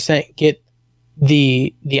 100% get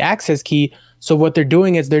the access key. So what they're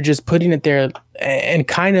doing is they're just putting it there, and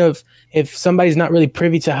kind of if somebody's not really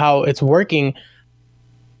privy to how it's working,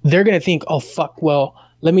 they're going to think, oh fuck, well,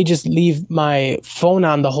 let me just leave my phone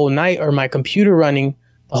on the whole night or my computer running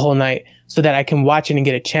the whole night so that I can watch it and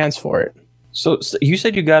get a chance for it. So you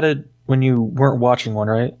said you got it when you weren't watching one,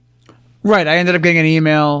 right? Right. I ended up getting an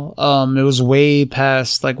email. It was way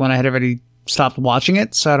past like when I had already stopped watching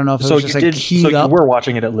it, so I don't know if it was just like keyed up. You were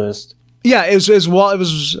watching it at list. Yeah, it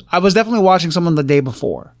was. I was definitely watching someone the day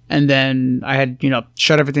before, and then I had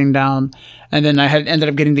shut everything down, and then I had ended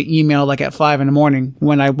up getting the email like at 5 a.m.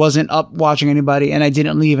 when I wasn't up watching anybody, and I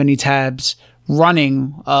didn't leave any tabs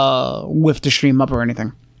running with the stream up or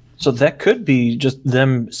anything. So that could be just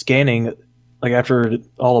them scanning, like after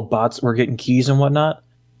all the bots were getting keys and whatnot.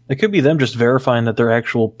 It could be them just verifying that they're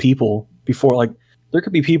actual people before. Like there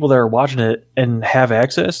could be people that are watching it and have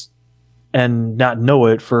access and not know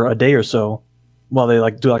it for a day or so while they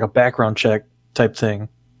like do like a background check type thing.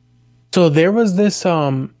 So there was this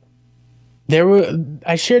I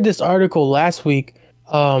shared this article last week.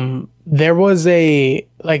 There was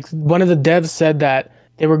one of the devs said that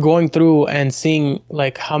they were going through and seeing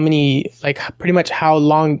like how many, like pretty much how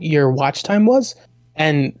long your watch time was,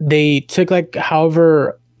 and they took like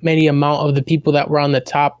however many amount of the people that were on the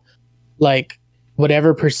top, like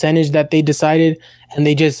whatever percentage that they decided, and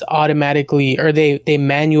they just automatically, or they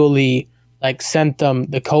manually like sent them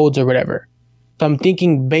the codes or whatever. So I'm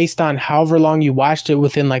thinking based on however long you watched it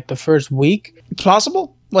within like the first week. It's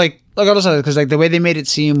possible. Like I was saying, because like the way they made it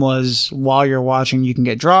seem was while you're watching, you can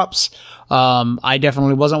get drops. I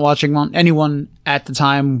definitely wasn't watching anyone at the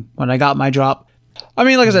time when I got my drop. I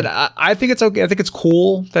mean, like I said, I think it's okay. I think it's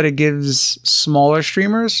cool that it gives smaller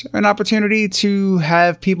streamers an opportunity to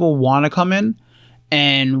have people want to come in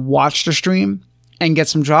and watch the stream and get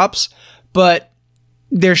some drops, but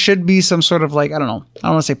there should be some sort of like, I don't know, I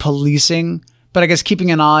don't want to say policing, but I guess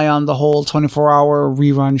keeping an eye on the whole 24-hour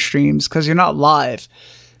rerun streams, because you're not live.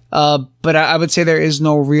 But I would say there is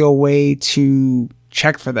no real way to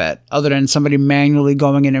check for that other than somebody manually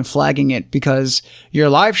going in and flagging it, because you're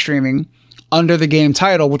live streaming under the game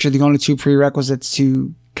title, which are the only two prerequisites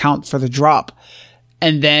to count for the drop.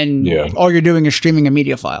 And then all you're doing is streaming a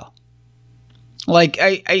media file. Like,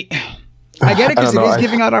 I get it, because it is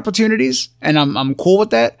giving out opportunities, and I'm cool with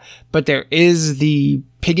that. But there is the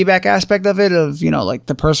piggyback aspect of it, of, you know, like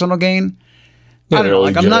the personal gain. I don't know.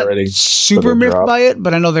 Like, I'm not super miffed by it,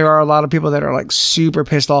 but I know there are a lot of people that are like super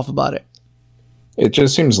pissed off about it. It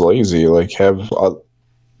just seems lazy. Like,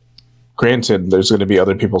 granted, there's going to be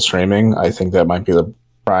other people streaming. I think that might be the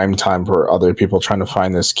prime time for other people trying to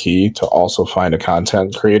find this key to also find a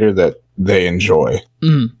content creator that they enjoy.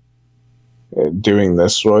 Doing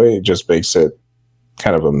this way just makes it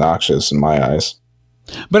kind of obnoxious in my eyes.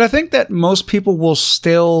 But I think that most people will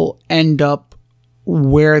still end up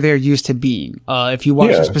where they're used to being. If you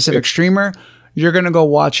watch a specific streamer, you're going to go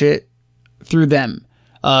watch it through them.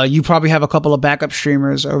 You probably have a couple of backup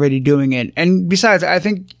streamers already doing it. And besides, I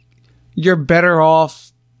think you're better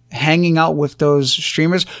off hanging out with those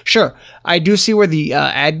streamers. Sure, I do see where the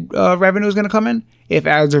ad revenue is going to come in if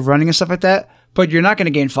ads are running and stuff like that. But you're not going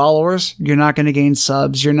to gain followers. You're not going to gain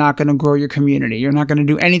subs. You're not going to grow your community. You're not going to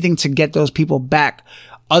do anything to get those people back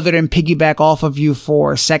other than piggyback off of you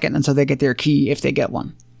for a second until they get their key, if they get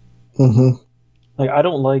one. Like, I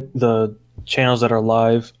don't like the channels that are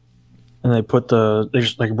live and they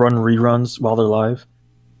just like run reruns while they're live.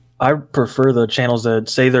 I prefer the channels that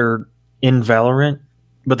say they're in Valorant,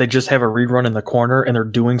 but they just have a rerun in the corner and they're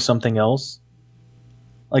doing something else.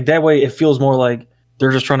 Like, that way it feels more like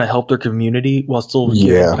they're just trying to help their community while still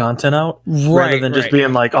getting content out, rather than just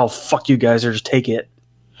being like, "Oh, fuck you guys," or just take it.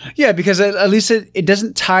 Yeah, because at least it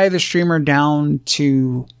doesn't tie the streamer down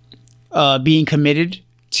to being committed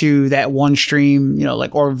to that one stream, you know,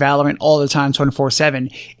 like, or Valorant all the time, 24/7.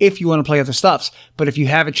 If you want to play other stuffs, but if you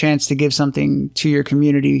have a chance to give something to your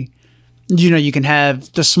community, you know, you can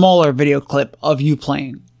have the smaller video clip of you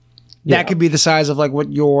playing. That could be the size of like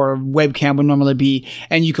what your webcam would normally be,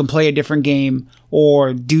 and you can play a different game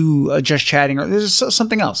or do just chatting or there's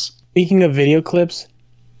something else. Speaking of video clips,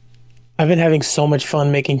 I've been having so much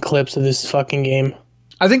fun making clips of this fucking game.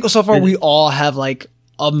 I think so far we all have like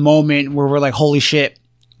a moment where we're like, holy shit,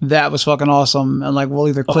 that was fucking awesome. And like, we'll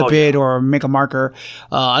either clip it or make a marker.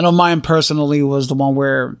 I know mine personally was the one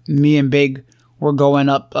where me and Big were going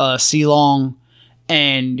up C-Long,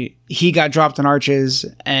 and he got dropped in arches,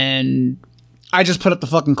 and I just put up the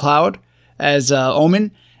fucking cloud as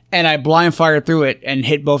Omen, and I blind fired through it and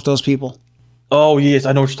hit both those people. Oh, yes,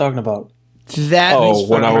 I know what you're talking about. That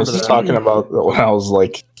when I was talking about, when I was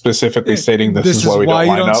like specifically stating this is why we don't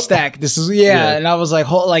line up. Stack. This is and I was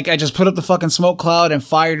like, I just put up the fucking smoke cloud and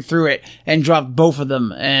fired through it and dropped both of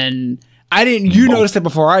them, and I didn't. You noticed it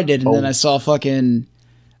before I did, and then I saw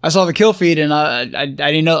the kill feed, and I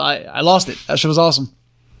didn't know. I lost it. That shit was awesome.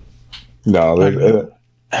 No,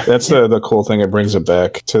 that's the cool thing. It brings it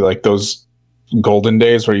back to like those golden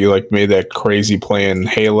days where you like made that crazy playing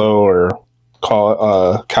Halo or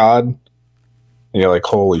COD. And you're like,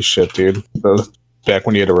 holy shit, dude. Back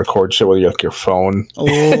when you had to record shit with like your phone.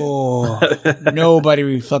 Oh,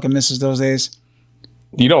 nobody fucking misses those days.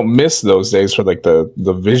 You don't miss those days for like the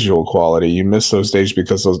visual quality. You miss those days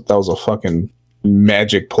because that was a fucking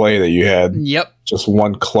magic play that you had. Yep. Just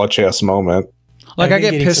one clutch ass moment. Like, I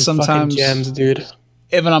get pissed sometimes. Gems, dude.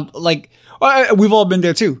 Even I'm like, we've all been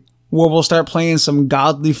there too, where we'll start playing some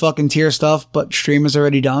godly fucking tier stuff, but stream is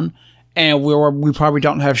already done, and we probably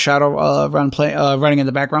don't have Shadow running in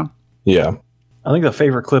the background. Yeah. I think the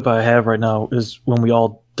favorite clip I have right now is when we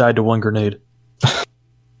all died to one grenade.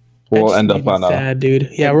 We'll end up on sad, dude.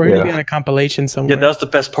 Yeah, we're gonna be on a compilation somewhere. Yeah, that's the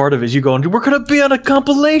best part of it. Is you going, we're gonna be on a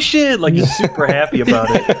compilation. Like, you're super happy about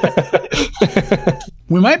it.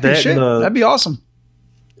 We might be shit. That'd be awesome.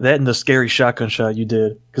 That and the scary shotgun shot you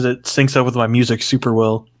did, because it syncs up with my music super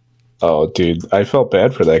well. Oh, dude, I felt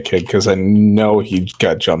bad for that kid because I know he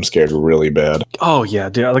got jump scared really bad. Oh yeah,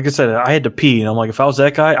 dude. Like I said, I had to pee, and I'm like, if I was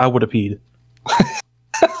that guy, I would have peed.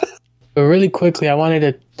 But really quickly, I wanted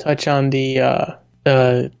to touch on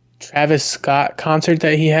the Travis Scott concert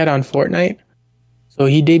that he had on Fortnite. So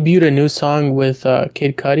he debuted a new song with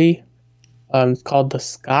Kid Cudi. It's called The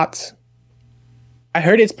Scots. I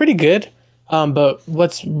heard it's pretty good. But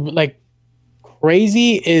what's like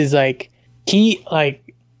crazy is like he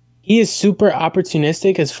is super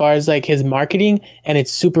opportunistic as far as like his marketing, and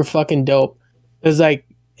it's super fucking dope. Cause like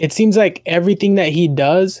it seems like everything that he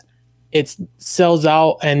does, it sells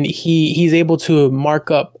out, and he's able to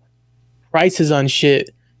mark up prices on shit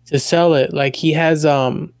to sell it. Like he has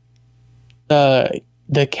the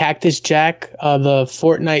Cactus Jack, the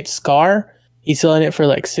Fortnite Scar. He's selling it for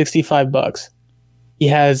like $65. He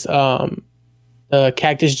has the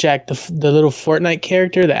Cactus Jack, the little Fortnite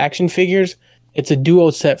character, the action figures. It's a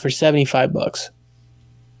duo set for $75.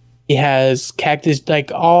 He has Cactus,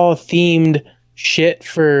 like all themed shit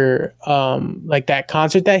for like that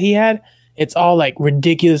concert that he had. It's all like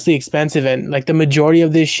ridiculously expensive, and like the majority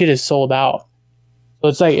of this shit is sold out. So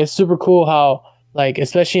it's like it's super cool how, like,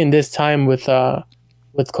 especially in this time with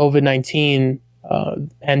COVID-19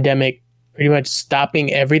 pandemic pretty much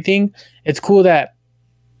stopping everything, it's cool that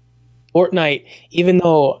Fortnite, even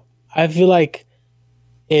though I feel like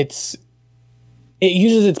it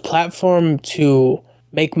uses its platform to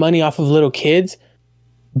make money off of little kids,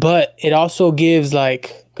 but it also gives,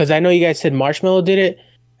 like, because I know you guys said Marshmello did it,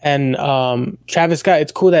 and Travis Scott,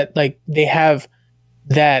 it's cool that like they have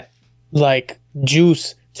that like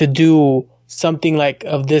juice to do something like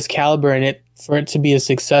of this caliber in it for it to be a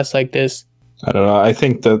success like this. I don't know. I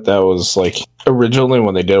think that was like originally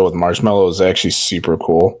when they did it with Marshmello, it was actually super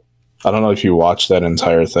cool. I don't know if you watched that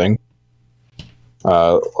entire thing.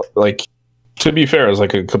 Like, to be fair, it was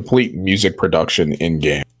like a complete music production in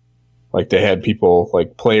game. Like they had people,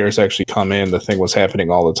 like players actually come in. The thing was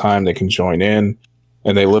happening all the time. They can join in,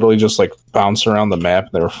 and they literally just like bounce around the map.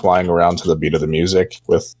 And they were flying around to the beat of the music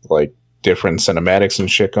with like different cinematics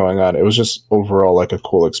and shit going on. It was just overall like a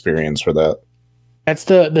cool experience for that. That's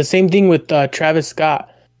the same thing with Travis Scott,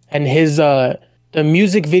 and his the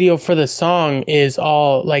music video for the song is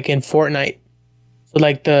all like in Fortnite. So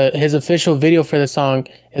like his official video for the song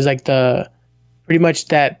is like pretty much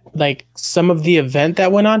that, like some of the event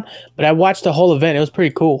that went on, but I watched the whole event. It was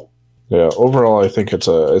pretty cool. Yeah, overall I think it's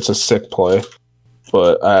a sick play,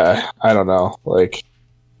 but I don't know, like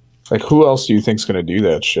who else do you think's going to do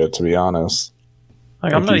that shit, to be honest?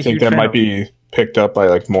 Like, I'm not do you think that might be picked up by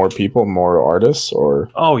like more people, more artists, or?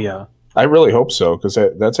 Oh yeah, I really hope so, because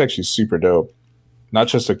that's actually super dope. Not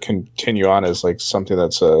just to continue on as like something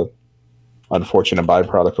that's a unfortunate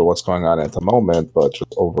byproduct of what's going on at the moment, but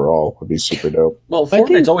just overall would be super dope. Well,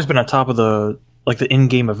 Fortnite's always been on top of the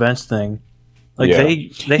in-game events thing. Like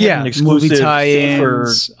they had an exclusive thing for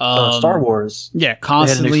Star Wars. Yeah,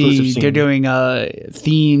 constantly they're doing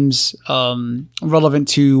themes relevant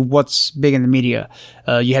to what's big in the media.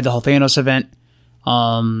 You had the whole Thanos event.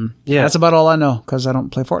 That's about all I know because I don't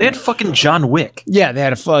play Fortnite. They had fucking John Wick. Yeah, they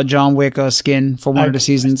had a John Wick skin for one of the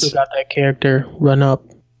seasons. I still got that character, Run Up.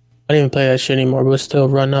 I didn't even play that shit anymore, but still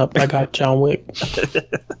Run Up. I got John Wick.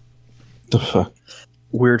 The fuck?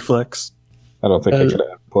 Weird flex. I don't think I could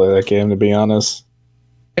play that game, to be honest.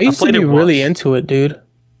 I used to be really into it, dude.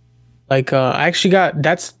 Like, I actually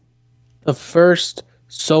that's the first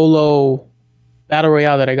solo battle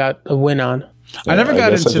royale that I got a win on. I never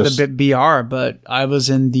got into the BR, but I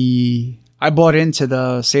bought into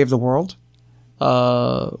the Save the World,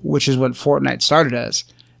 which is what Fortnite started as.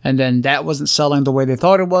 And then that wasn't selling the way they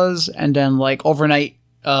thought it was. And then like overnight,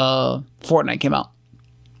 Fortnite came out.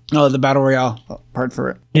 The battle royale part for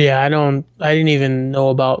it. Yeah, I didn't even know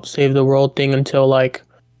about Save the World thing until like,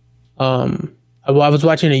 I was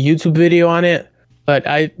watching a YouTube video on it, but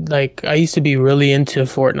I used to be really into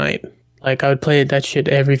Fortnite. Like I would play that shit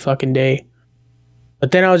every fucking day. But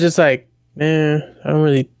then I was just like, man, I don't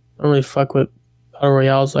really fuck with battle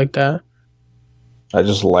royales like that. I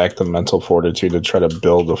just lack the mental fortitude to try to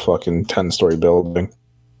build a fucking 10-story building.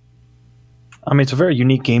 I mean, it's a very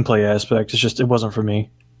unique gameplay aspect. It's just, it wasn't for me.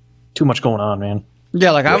 Too much going on, man.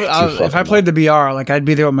 Yeah, like if I played the BR, like I'd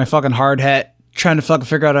be there with my fucking hard hat, trying to fucking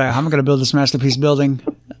figure out how I'm gonna build this masterpiece building.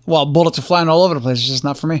 While bullets are flying all over the place. It's just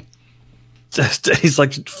not for me. He's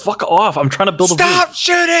like, fuck off! I'm trying to build. Stop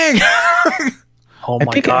shooting! Oh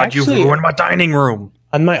my god! You've ruined my dining room.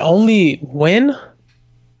 On my only win,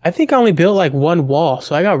 I think I only built like one wall,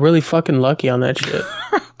 so I got really fucking lucky on that shit.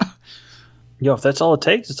 Yo, if that's all it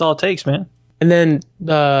takes, it's all it takes, man. And then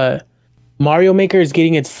Mario Maker is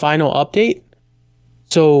getting its final update.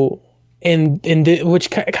 So,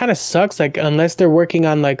 which kind of sucks, like, unless they're working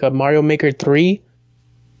on, like, a Mario Maker 3.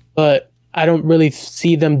 But I don't really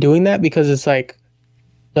see them doing that because it's, like,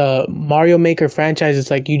 the Mario Maker franchise,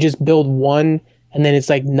 it's, like, you just build one, and then it's,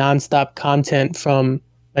 like, nonstop content from,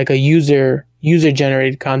 like, a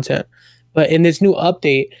user-generated content. But in this new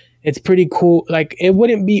update, it's pretty cool. Like, it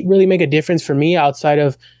wouldn't really make a difference for me outside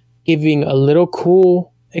of giving a little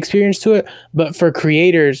cool experience to it, but for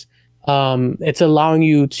creators, it's allowing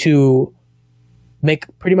you to make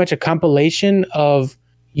pretty much a compilation of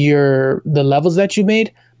the levels that you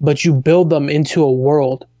made, but you build them into a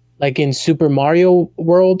world, like in Super Mario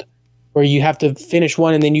World, where you have to finish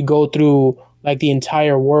one and then you go through like the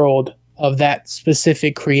entire world of that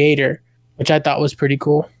specific creator, which I thought was pretty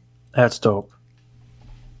cool. That's dope.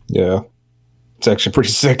 Yeah. It's actually pretty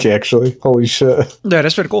sick, actually. Holy shit. Yeah,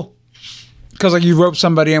 that's pretty cool. Because like you rope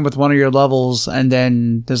somebody in with one of your levels and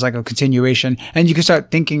then there's like a continuation. And you can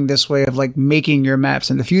start thinking this way of like making your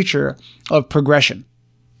maps in the future of progression.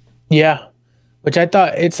 Yeah. Which I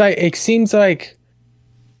thought it seems like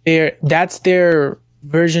that's their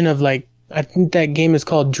version of like, I think that game is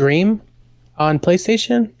called Dream on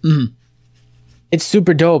PlayStation. Mm-hmm. It's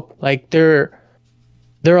super dope. Like they're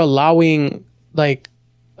allowing like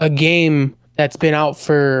a game that's been out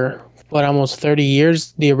for almost 30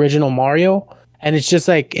 years, the original Mario, and it's just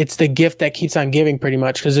like it's the gift that keeps on giving pretty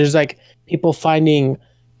much, because there's like people finding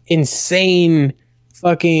insane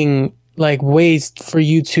fucking like ways for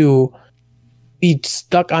you to be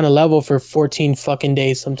stuck on a level for 14 fucking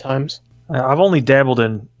days sometimes. I've only dabbled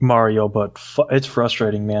in Mario, but it's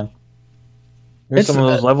frustrating, man. There's some of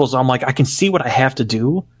those levels I'm like, I can see what I have to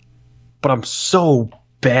do, but I'm so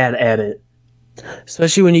bad at it.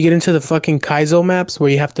 Especially when you get into the fucking Kaizo maps where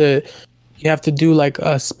you have to do like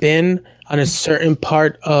a spin on a certain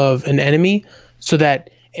part of an enemy so that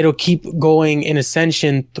it'll keep going in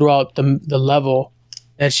ascension throughout the level.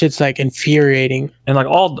 That shit's like infuriating. And like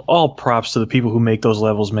all props to the people who make those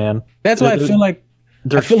levels, man. That's why I feel like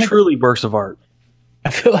they're truly works of art.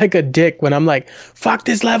 I feel like a dick when I'm like, fuck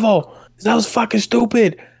this level. That was fucking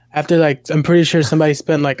stupid. After like, I'm pretty sure somebody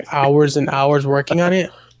spent like hours and hours working on it.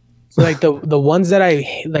 So like the ones that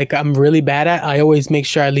I'm really bad at, I always make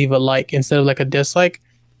sure I leave a like instead of like a dislike.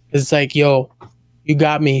 It's like, yo, you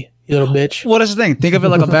got me, you little bitch. What is the thing? Think of it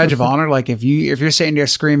like a badge of honor. Like if you're sitting there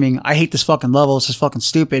screaming, I hate this fucking level, it's just fucking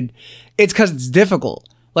stupid. It's because it's difficult.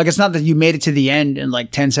 Like it's not that you made it to the end in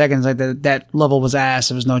like 10 seconds. Like that level was ass.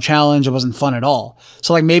 There was no challenge. It wasn't fun at all.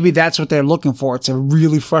 So like maybe that's what they're looking for. It's to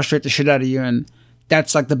really frustrate the shit out of you, and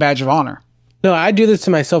that's like the badge of honor. No, I do this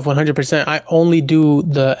to myself 100%. I only do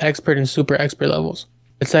the expert and super expert levels.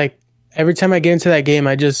 It's like every time I get into that game,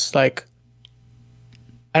 I just like,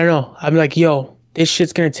 I don't know. I'm like, yo, this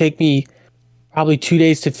shit's going to take me probably 2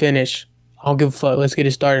 days to finish. I don't give a fuck. Let's get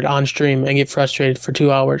it started on stream and get frustrated for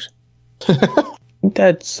 2 hours. I think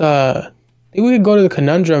that's, I think we could go to the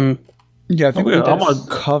conundrum. Yeah, I think we I'm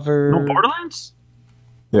cover Borderlands?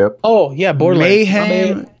 Yep. Oh, yeah, Borderlands.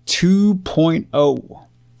 Mayhem 2.0.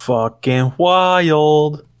 Fucking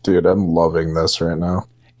wild. Dude, I'm loving this right now.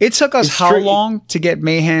 It took us how long to get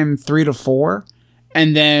Mayhem 3 to 4?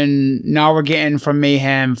 And then now we're getting from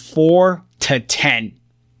Mayhem 4 to 10.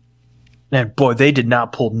 And boy, they did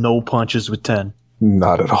not pull no punches with 10.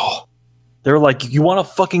 Not at all. They were like, you want a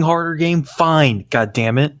fucking harder game? Fine. God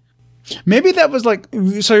damn it. Maybe that was like,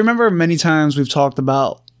 so remember many times we've talked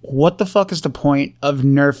about what the fuck is the point of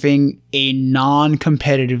nerfing a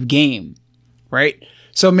non-competitive game, right?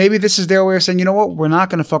 So maybe this is their way of saying, you know what, we're not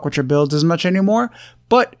going to fuck with your builds as much anymore,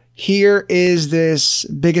 but here is this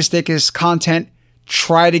biggest, thickest content.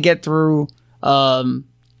 Try to get through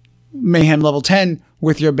Mayhem level 10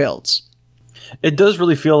 with your builds. It does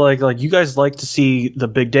really feel like you guys like to see the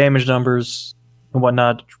big damage numbers and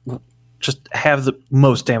whatnot. Just have the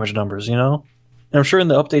most damage numbers, you know? And I'm sure in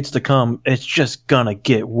the updates to come, it's just going to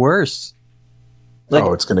get worse. Like,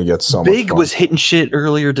 it's going to get so much Big fun. was hitting shit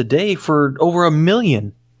earlier today for over 1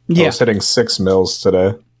 million. I was hitting 6 mils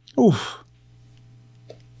today. Oof.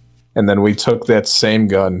 And then we took that same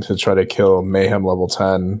gun to try to kill Mayhem level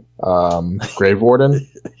 10 Grave Warden.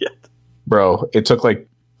 Yeah. Bro, it took like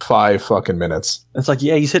 5 fucking minutes. It's like,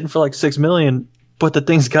 yeah, he's hitting for like 6 million, but the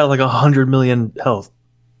thing's got like 100 million health.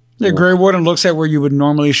 The Grey Warden looks at where you would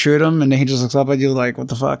normally shoot him, and then he just looks up at you like, what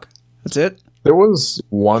the fuck? That's it? There was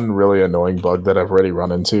one really annoying bug that I've already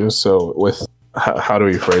run into. So with, how do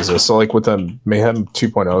we phrase this? So like with the Mayhem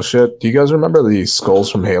 2.0 shit, do you guys remember the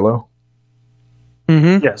skulls from Halo?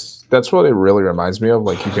 Mm-hmm. Yes. That's what it really reminds me of.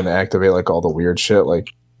 Like you can activate like all the weird shit,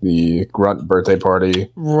 like the grunt birthday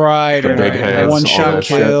party. Right. The big heads, One all shot that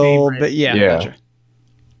shit. kill. But yeah. Yeah.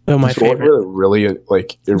 Oh, my So what favorite. really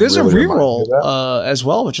like it There's really a reminds me of reroll that. as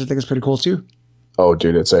well, which I think is pretty cool too. Oh,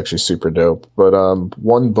 dude, it's actually super dope. But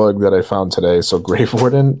one bug that I found today, so Grave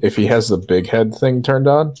Warden, if he has the big head thing turned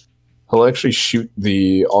on, he'll actually shoot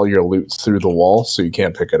all your loot through the wall, so you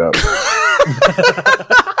can't pick it up.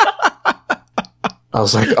 I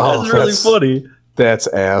was like, oh, That's really funny. That's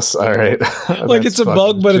ass. All right. Like it's a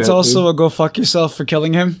bug, but it's also a go fuck yourself for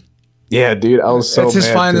killing him. Yeah, dude, I was so It's his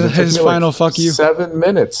mad, final- 'cause it took his me, final fuck you. 7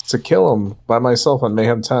 minutes to kill him by myself on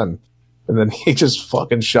Mayhem 10. And then he just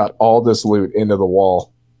fucking shot all this loot into the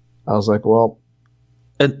wall. I was like, well,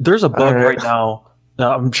 And there's a bug Alright. right now.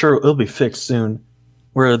 I'm sure it'll be fixed soon,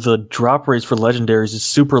 where the drop rates for legendaries is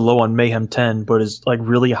super low on Mayhem 10, but is like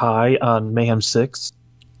really high on Mayhem 6.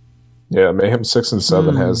 Yeah, Mayhem 6 and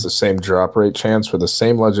 7 has the same drop rate chance for the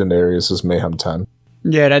same legendaries as Mayhem 10.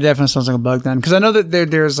 Yeah, that definitely sounds like a bug then. Because I know that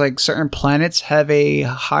there's like certain planets have a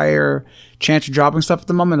higher chance of dropping stuff at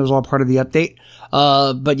the moment. It was all part of the update.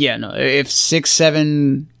 But yeah, no, if 6,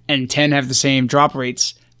 7, and 10 have the same drop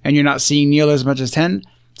rates and you're not seeing nearly as much as 10,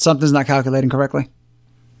 something's not calculating correctly.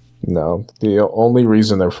 No, the only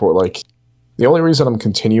reason the only reason I'm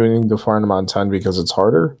continuing to farm them on 10 because it's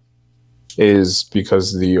harder is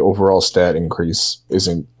because the overall stat increase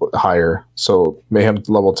isn't higher. So Mayhem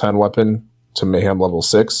level 10 weapon to Mayhem level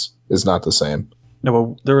 6 is not the same.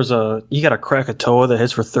 No, but there was you got a Krakatoa that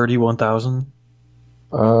hits for 31,000.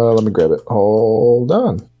 Let me grab it. Hold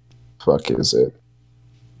on. Fuck is it?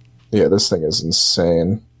 Yeah, this thing is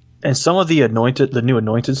insane. And some of the new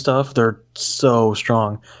anointed stuff, they're so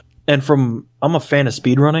strong. And I'm a fan of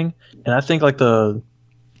speedrunning, and I think like the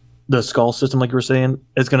skull system, like you were saying,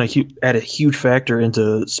 is going to add a huge factor into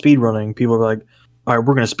speedrunning. People are like, all right,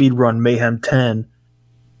 we're going to speedrun Mayhem 10,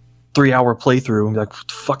 3-hour playthrough. And like,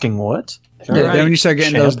 fucking what? Yeah, then when you start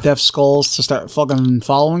getting those deaf skulls to start fucking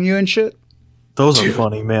following you and shit. Those are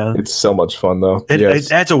funny, man. It's so much fun, though.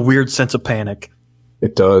 It adds a weird sense of panic.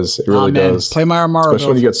 It does. It really does. Play my Armaro. Especially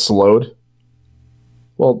when you get slowed.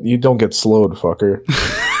 Well, you don't get slowed, fucker.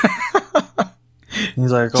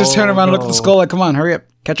 He's like, just turn around and look at the skull like, come on, hurry up.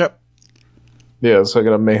 Catch up. Yeah, so I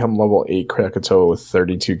got a Mayhem level 8 Krakatoa with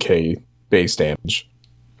 32k base damage.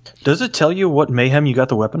 Does it tell you what Mayhem you got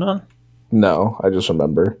the weapon on? No, I just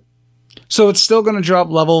remember. So it's still going to drop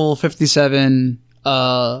level 57.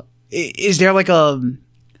 Is there like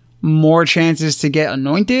more chances to get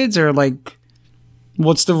anointeds, or like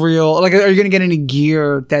what's the real, like, are you going to get any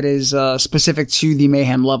gear that is specific to the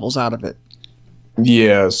Mayhem levels out of it?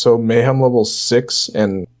 Yeah, so Mayhem level 6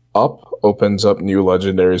 and up opens up new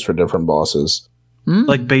legendaries for different bosses.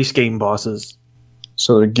 Like base game bosses.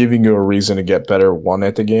 So they're giving you a reason to get better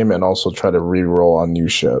at the game and also try to re-roll on new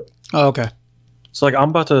shit. Oh, okay. So like I'm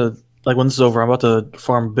about to, like when this is over, I'm about to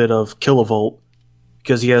farm a bit of Kilovolt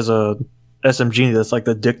because he has a SMG that's like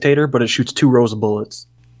the dictator, but it shoots 2 rows of bullets.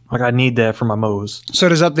 Like I need that for my Moes. So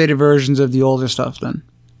there's updated versions of the older stuff then?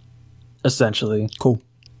 Essentially. Cool.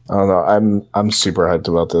 I don't know. I'm super hyped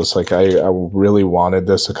about this. Like I really wanted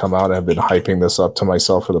this to come out. I've been hyping this up to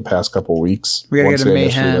myself for the past couple weeks. We gotta get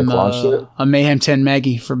a Mayhem 10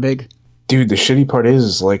 Maggie for big. Dude, the shitty part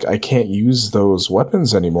is like I can't use those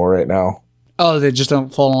weapons anymore right now. Oh, they just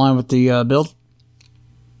don't fall in line with the build?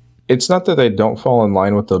 It's not that they don't fall in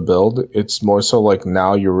line with the build. It's more so like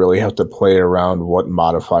now you really have to play around what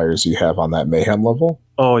modifiers you have on that Mayhem level.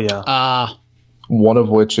 Oh yeah. One of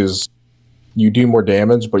which is you do more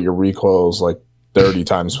damage, but your recoil is like 30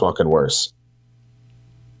 times fucking worse.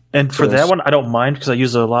 And for that one, I don't mind because I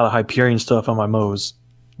use a lot of Hyperion stuff on my Moes.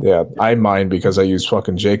 Yeah, I mind because I use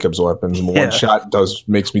fucking Jacob's weapons. And one shot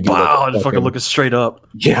makes me do wow, I'm fucking looking straight up.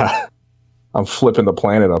 Yeah. I'm flipping the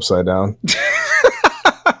planet upside down.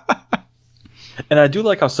 And I do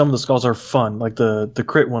like how some of the skulls are fun, like the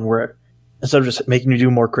crit one where instead of just making you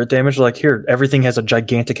do more crit damage, like here, everything has a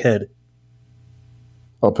gigantic head.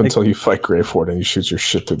 Up until you fight Greyford and he shoots your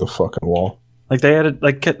shit through the fucking wall. Like they added,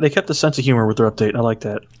 like they kept the sense of humor with their update. I like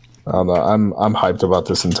that. I don't know. I'm hyped about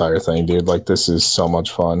this entire thing, dude. Like this is so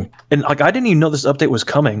much fun. And like I didn't even know this update was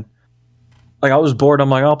coming. Like I was bored.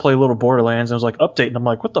 I'm like, I'll play a little Borderlands. And I was like, update. And I'm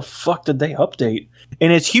like, what the fuck did they update?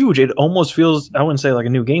 And it's huge. It almost feels, I wouldn't say like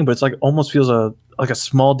a new game, but it's like almost feels like a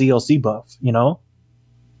small DLC buff, you know?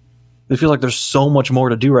 It feels like there's so much more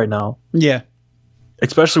to do right now. Yeah.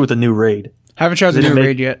 Especially with the new raid. Haven't tried the new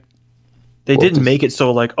raid yet. They didn't make it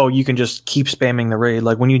so like, oh, you can just keep spamming the raid.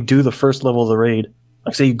 Like when you do the first level of the raid,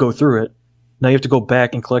 like say you go through it, now you have to go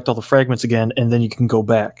back and collect all the fragments again, and then you can go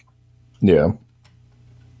back. Yeah.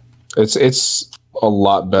 It's a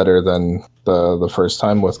lot better than the first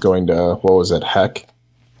time with going to, what was it, Heck?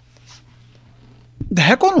 The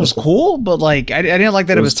Heck one was cool, but like I didn't like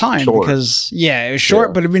that it was timed short. Because it was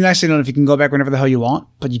short, but it'd be nice to know if you can go back whenever the hell you want,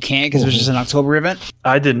 but you can't because it was just an October event.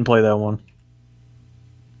 I didn't play that one.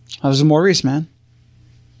 That was Maurice, man.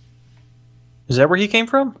 Is that where he came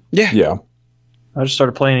from? Yeah. Yeah. I just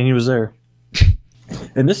started playing and he was there.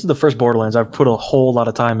 And this is the first Borderlands I've put a whole lot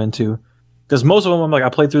of time into. Because most of them, I'm like, I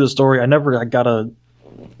played through the story. I got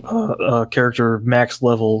a character max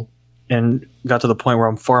level and got to the point where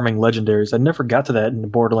I'm farming legendaries. I never got to that in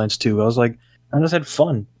Borderlands 2. I was like, I just had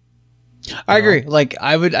fun. I agree. Like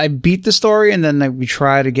I beat the story and then like we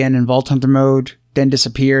tried again in Vault Hunter mode then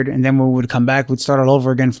disappeared, and then when we would come back, we'd start all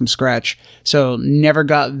over again from scratch. So never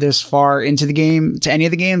got this far into the game, to any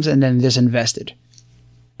of the games, and then disinvested.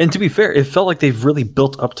 And to be fair, it felt like they've really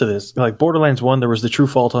built up to this. Like Borderlands 1, there was the True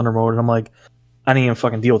Fault Hunter mode, and I'm like, I didn't even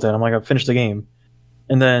fucking deal with that. I'm like, I finished the game.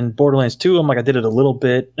 And then Borderlands 2, I'm like, I did it a little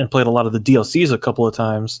bit and played a lot of the DLCs a couple of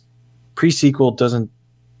times. Pre-sequel doesn't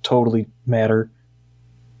totally matter.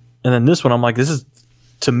 And then this one, I'm like,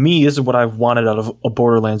 to me, this is what I've wanted out of a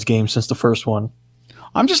Borderlands game since the first one.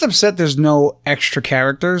 I'm just upset there's no extra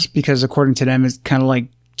characters because according to them, it's kind of like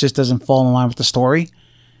just doesn't fall in line with the story.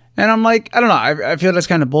 And I'm like, I don't know. I feel that's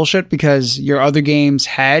kind of bullshit because your other games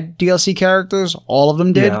had DLC characters. All of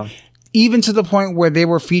them did. Yeah. Even to the point where they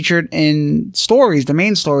were featured in stories, the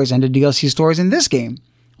main stories and the DLC stories in this game.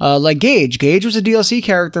 Like Gage. Gage was a DLC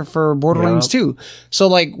character for Borderlands 2. So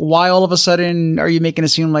like, why all of a sudden are you making it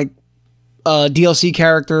seem like DLC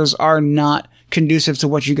characters are not conducive to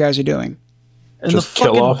what you guys are doing? And just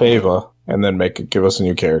kill off Ava and then give us a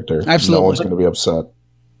new character. Absolutely. No one's going to be upset.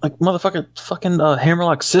 Like, motherfucking fucking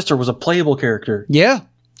Hammerlock's sister was a playable character. Yeah.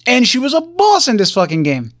 And she was a boss in this fucking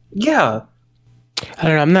game. Yeah. I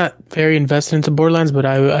don't know. I'm not very invested into Borderlands, but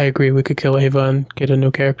I agree. We could kill Ava and get a new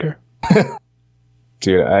character.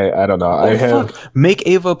 Dude, I don't know. Make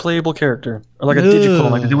Ava a playable character. Or like a Digiclone,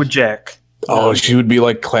 like I did with Jack. Oh, she would be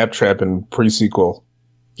like Claptrap in pre-sequel.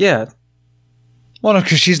 Yeah. Well, no,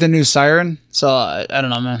 because she's the new Siren. So, I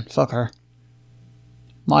don't know, man. Fuck her.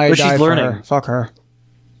 But she's learning. Her. Fuck her.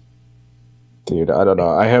 Dude, I don't know.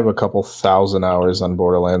 I have a couple thousand hours on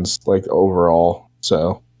Borderlands, like, overall.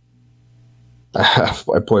 So,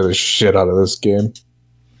 I play the shit out of this game.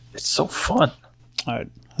 It's so fun. All right.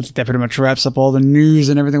 I think that pretty much wraps up all the news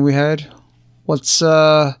and everything we had. What's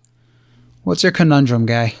your conundrum,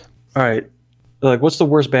 guy? All right. Like, what's the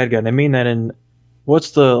worst bad guy? And I mean that in...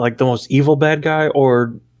 What's the most evil bad guy,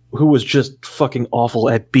 or who was just fucking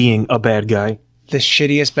awful at being a bad guy? The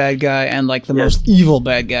shittiest bad guy and like the most evil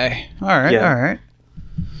bad guy. All right, all right.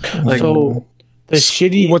 Like, so the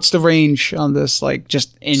shitty. What's the range on this? Like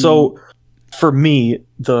just in. So for me,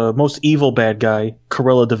 the most evil bad guy,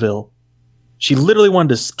 Cruella de Vil. She literally wanted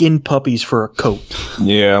to skin puppies for a coat.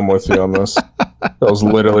 Yeah, I'm with you on this. That was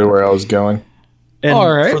literally where I was going. And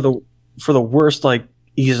all right. For the worst, like.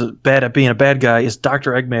 He's bad at being a bad guy is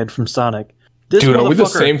Dr. Eggman from Sonic. Dude, are we the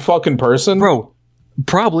same fucking person? Bro,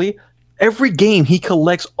 probably. Every game, he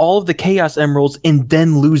collects all of the Chaos Emeralds and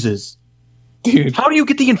then loses. Dude. How do you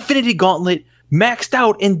get the Infinity Gauntlet maxed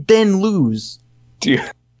out and then lose?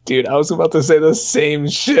 Dude, I was about to say the same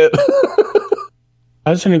shit. I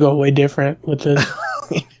was going to go way different with this.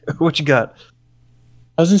 What you got?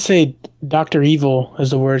 I was going to say Dr. Evil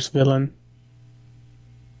is the worst villain.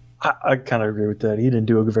 I kind of agree with that. He didn't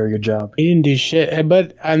do a very good job. He didn't do shit.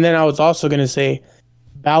 And then I was also going to say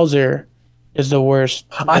Bowser is the worst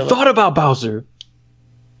villain. I thought about Bowser.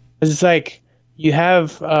 It's like you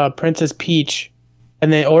have Princess Peach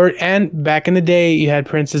and back in the day you had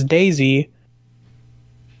Princess Daisy.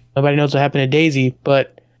 Nobody knows what happened to Daisy,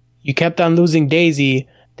 but you kept on losing Daisy.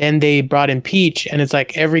 Then they brought in Peach, and it's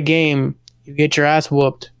like every game you get your ass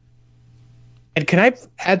whooped. And can I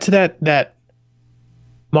add to that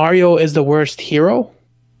Mario is the worst hero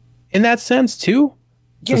in that sense too?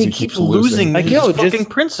 Yeah, he keeps losing. Like, his fucking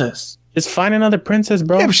princess. Just find another princess,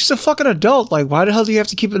 bro. Yeah, but she's a fucking adult. Like, why the hell do you have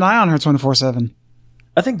to keep an eye on her 24/7?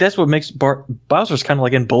 I think that's what makes Bowser's kind of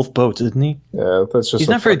like in both boats, isn't he? Yeah, that's just. He's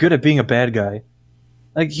not very good at being a bad guy.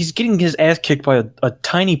 Like, he's getting his ass kicked by a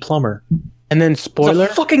tiny plumber. And then spoiler,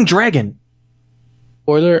 it's a fucking dragon.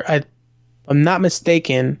 Spoiler, I'm not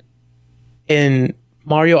mistaken. In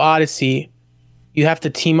Mario Odyssey, you have to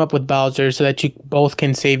team up with Bowser so that you both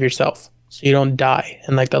can save yourself, so you don't die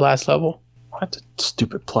in like the last level. What a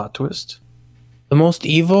stupid plot twist. The most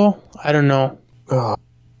evil? I don't know. I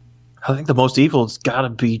think the most evil has got to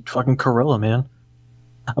be fucking Cruella, man.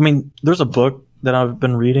 I mean, there's a book that I've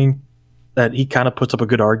been reading that he kind of puts up a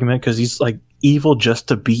good argument because he's like evil just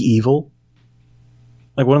to be evil.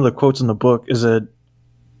 Like one of the quotes in the book is that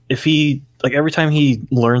if he, like every time he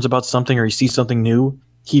learns about something or he sees something new,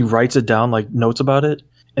 he writes it down, like notes about it,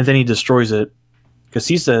 and then he destroys it. Because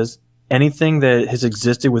he says anything that has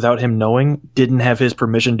existed without him knowing didn't have his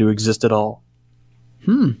permission to exist at all.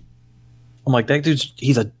 I'm like, that dude's,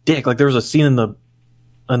 he's a dick. Like there was a scene in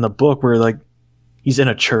the book where like he's in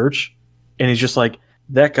a church and he's just like,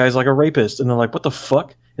 that guy's like a rapist. And they're like, what the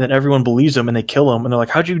fuck? And then everyone believes him and they kill him. And they're like,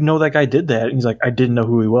 how'd you know that guy did that? And he's like, I didn't know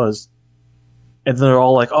who he was. And then they're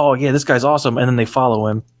all like, oh yeah, this guy's awesome. And then they follow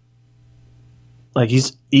him. Like,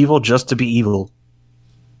 he's evil just to be evil.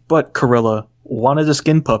 But Cruella wanted to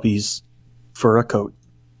skin puppies for a coat.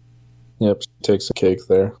 Yep, takes a cake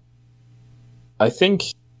there. I think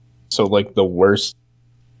so. Like the worst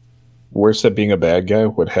at being a bad guy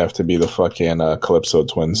would have to be the fucking Calypso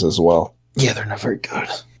twins as well. Yeah, they're not very good.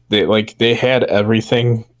 They had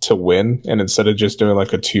everything to win, and instead of just doing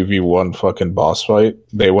like a 2v1 fucking boss fight,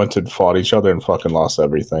 they went and fought each other and fucking lost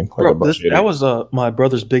everything. Like Bro, that was my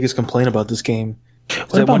brother's biggest complaint about this game.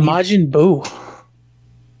 What about Majin Buu?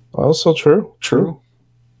 Also true.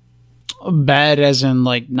 Bad as in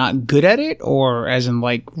like not good at it, or as in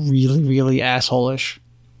like really, really asshole-ish?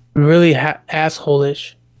 Really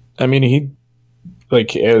asshole-ish. I mean, he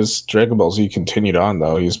like as Dragon Ball Z continued on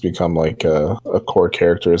though, he's become like a core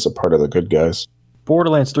character as a part of the good guys.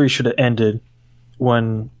 Borderlands 3 should have ended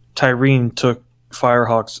when Tyrene took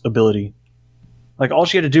Firehawk's ability. Like all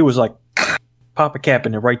she had to do was like pop a cap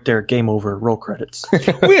in it right there, game over, roll credits.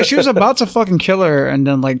 Well, yeah, she was about to fucking kill her, and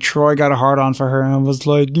then like Troy got a hard on for her and was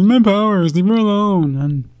like, "Give me my powers, leave her alone."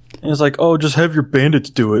 And it's like, oh, just have your bandits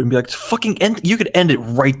do it, and be like, fucking end. You could end it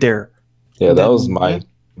right there. Yeah, that was my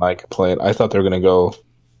complaint. I thought they were gonna go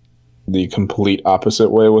the complete opposite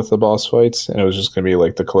way with the boss fights, and it was just gonna be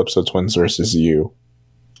like the Calypso twins versus you,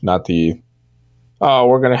 not the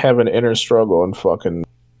we're gonna have an inner struggle and fucking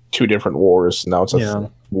two different wars. Now it's a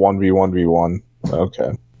 1v1v1.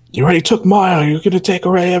 Okay. You already took Maya. You're going to take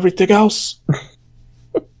away everything else?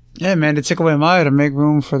 Yeah, man, to take away Maya to make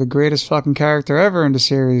room for the greatest fucking character ever in the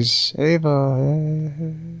series, Ava.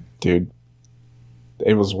 Dude.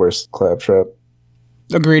 Ava's worse than Claptrap.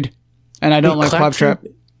 Agreed. And I don't like Claptrap.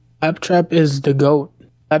 Claptrap is the GOAT.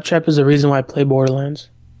 Claptrap is the reason why I play Borderlands.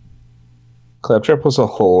 Claptrap was a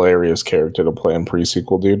hilarious character to play in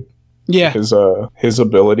pre-sequel, dude. Yeah. His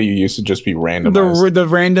ability used to just be randomized. The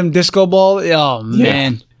random disco ball? Oh,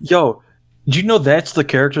 man. Yo, did you know that's the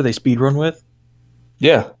character they speedrun with?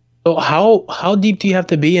 Yeah. So how deep do you have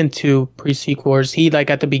to be into pre-sequel, or is he like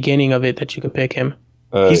at the beginning of it that you can pick him?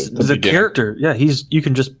 He's the character. Yeah, you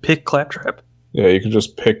can just pick Claptrap. Yeah, you can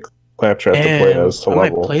just pick Claptrap to play as to level. I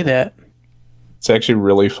might play that. It's actually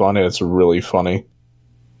really fun, and it's really funny.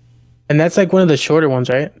 And that's like one of the shorter ones,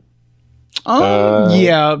 right?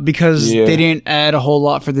 Yeah, because they didn't add a whole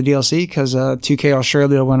lot for the DLC because 2K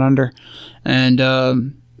Australia went under, and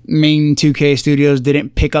main 2K studios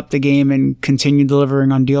didn't pick up the game and continue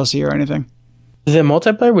delivering on DLC or anything. Is it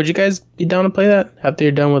multiplayer? Would you guys be down to play that after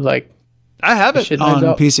you're done with like? I have it on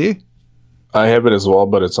PC. I have it as well,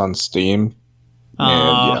 but it's on Steam.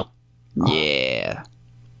 Yeah. I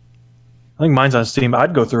think mine's on Steam.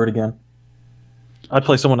 I'd go through it again. I'd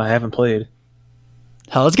play someone I haven't played.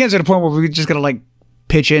 Hell, let's get to the point where we're just gonna like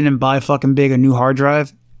pitch in and buy fucking big a new hard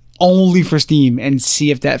drive only for Steam and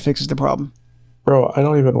see if that fixes the problem. Bro, I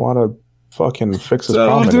don't even want to fucking fix this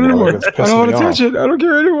problem anymore. Like, I don't want to touch it. I don't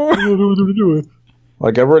care anymore.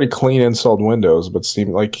 Like, I've already clean installed Windows, but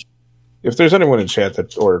Steam, like, if there's anyone in chat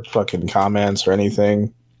that or fucking comments or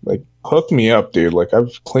anything, like, hook me up, dude. Like,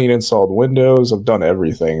 I've clean installed Windows. I've done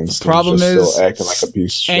everything. And the problem is, still acting like a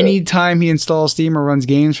piece of shit. Anytime he installs Steam or runs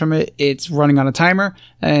games from it, it's running on a timer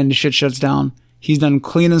and the shit shuts down. He's done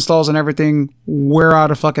clean installs and everything. We're out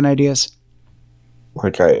of fucking ideas.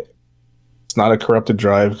 Like, it's not a corrupted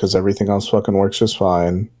drive because everything else fucking works just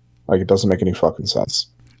fine. Like, it doesn't make any fucking sense.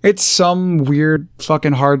 It's some weird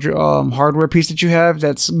fucking hardware piece that you have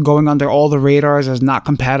that's going under all the radars as not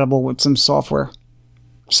compatible with some software.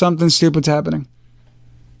 Something stupid's happening.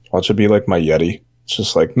 Watch it be like my Yeti. It's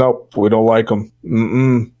just like, nope, we don't like them.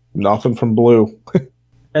 Nothing from Blue.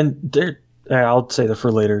 And I'll say that for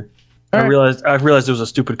later. I realized it was a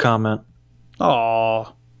stupid comment.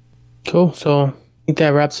 Aww. Cool. So I think that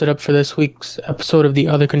wraps it up for this week's episode of the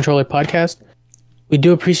Other Controller Podcast. We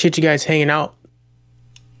do appreciate you guys hanging out.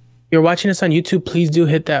 If you're watching us on YouTube, please do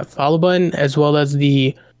hit that follow button as well as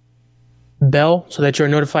the bell so that you're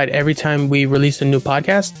notified every time we release a new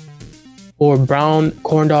podcast. For Brown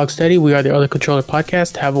Corn Dog Steady, we are the Other Controller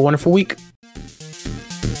Podcast. Have a wonderful week.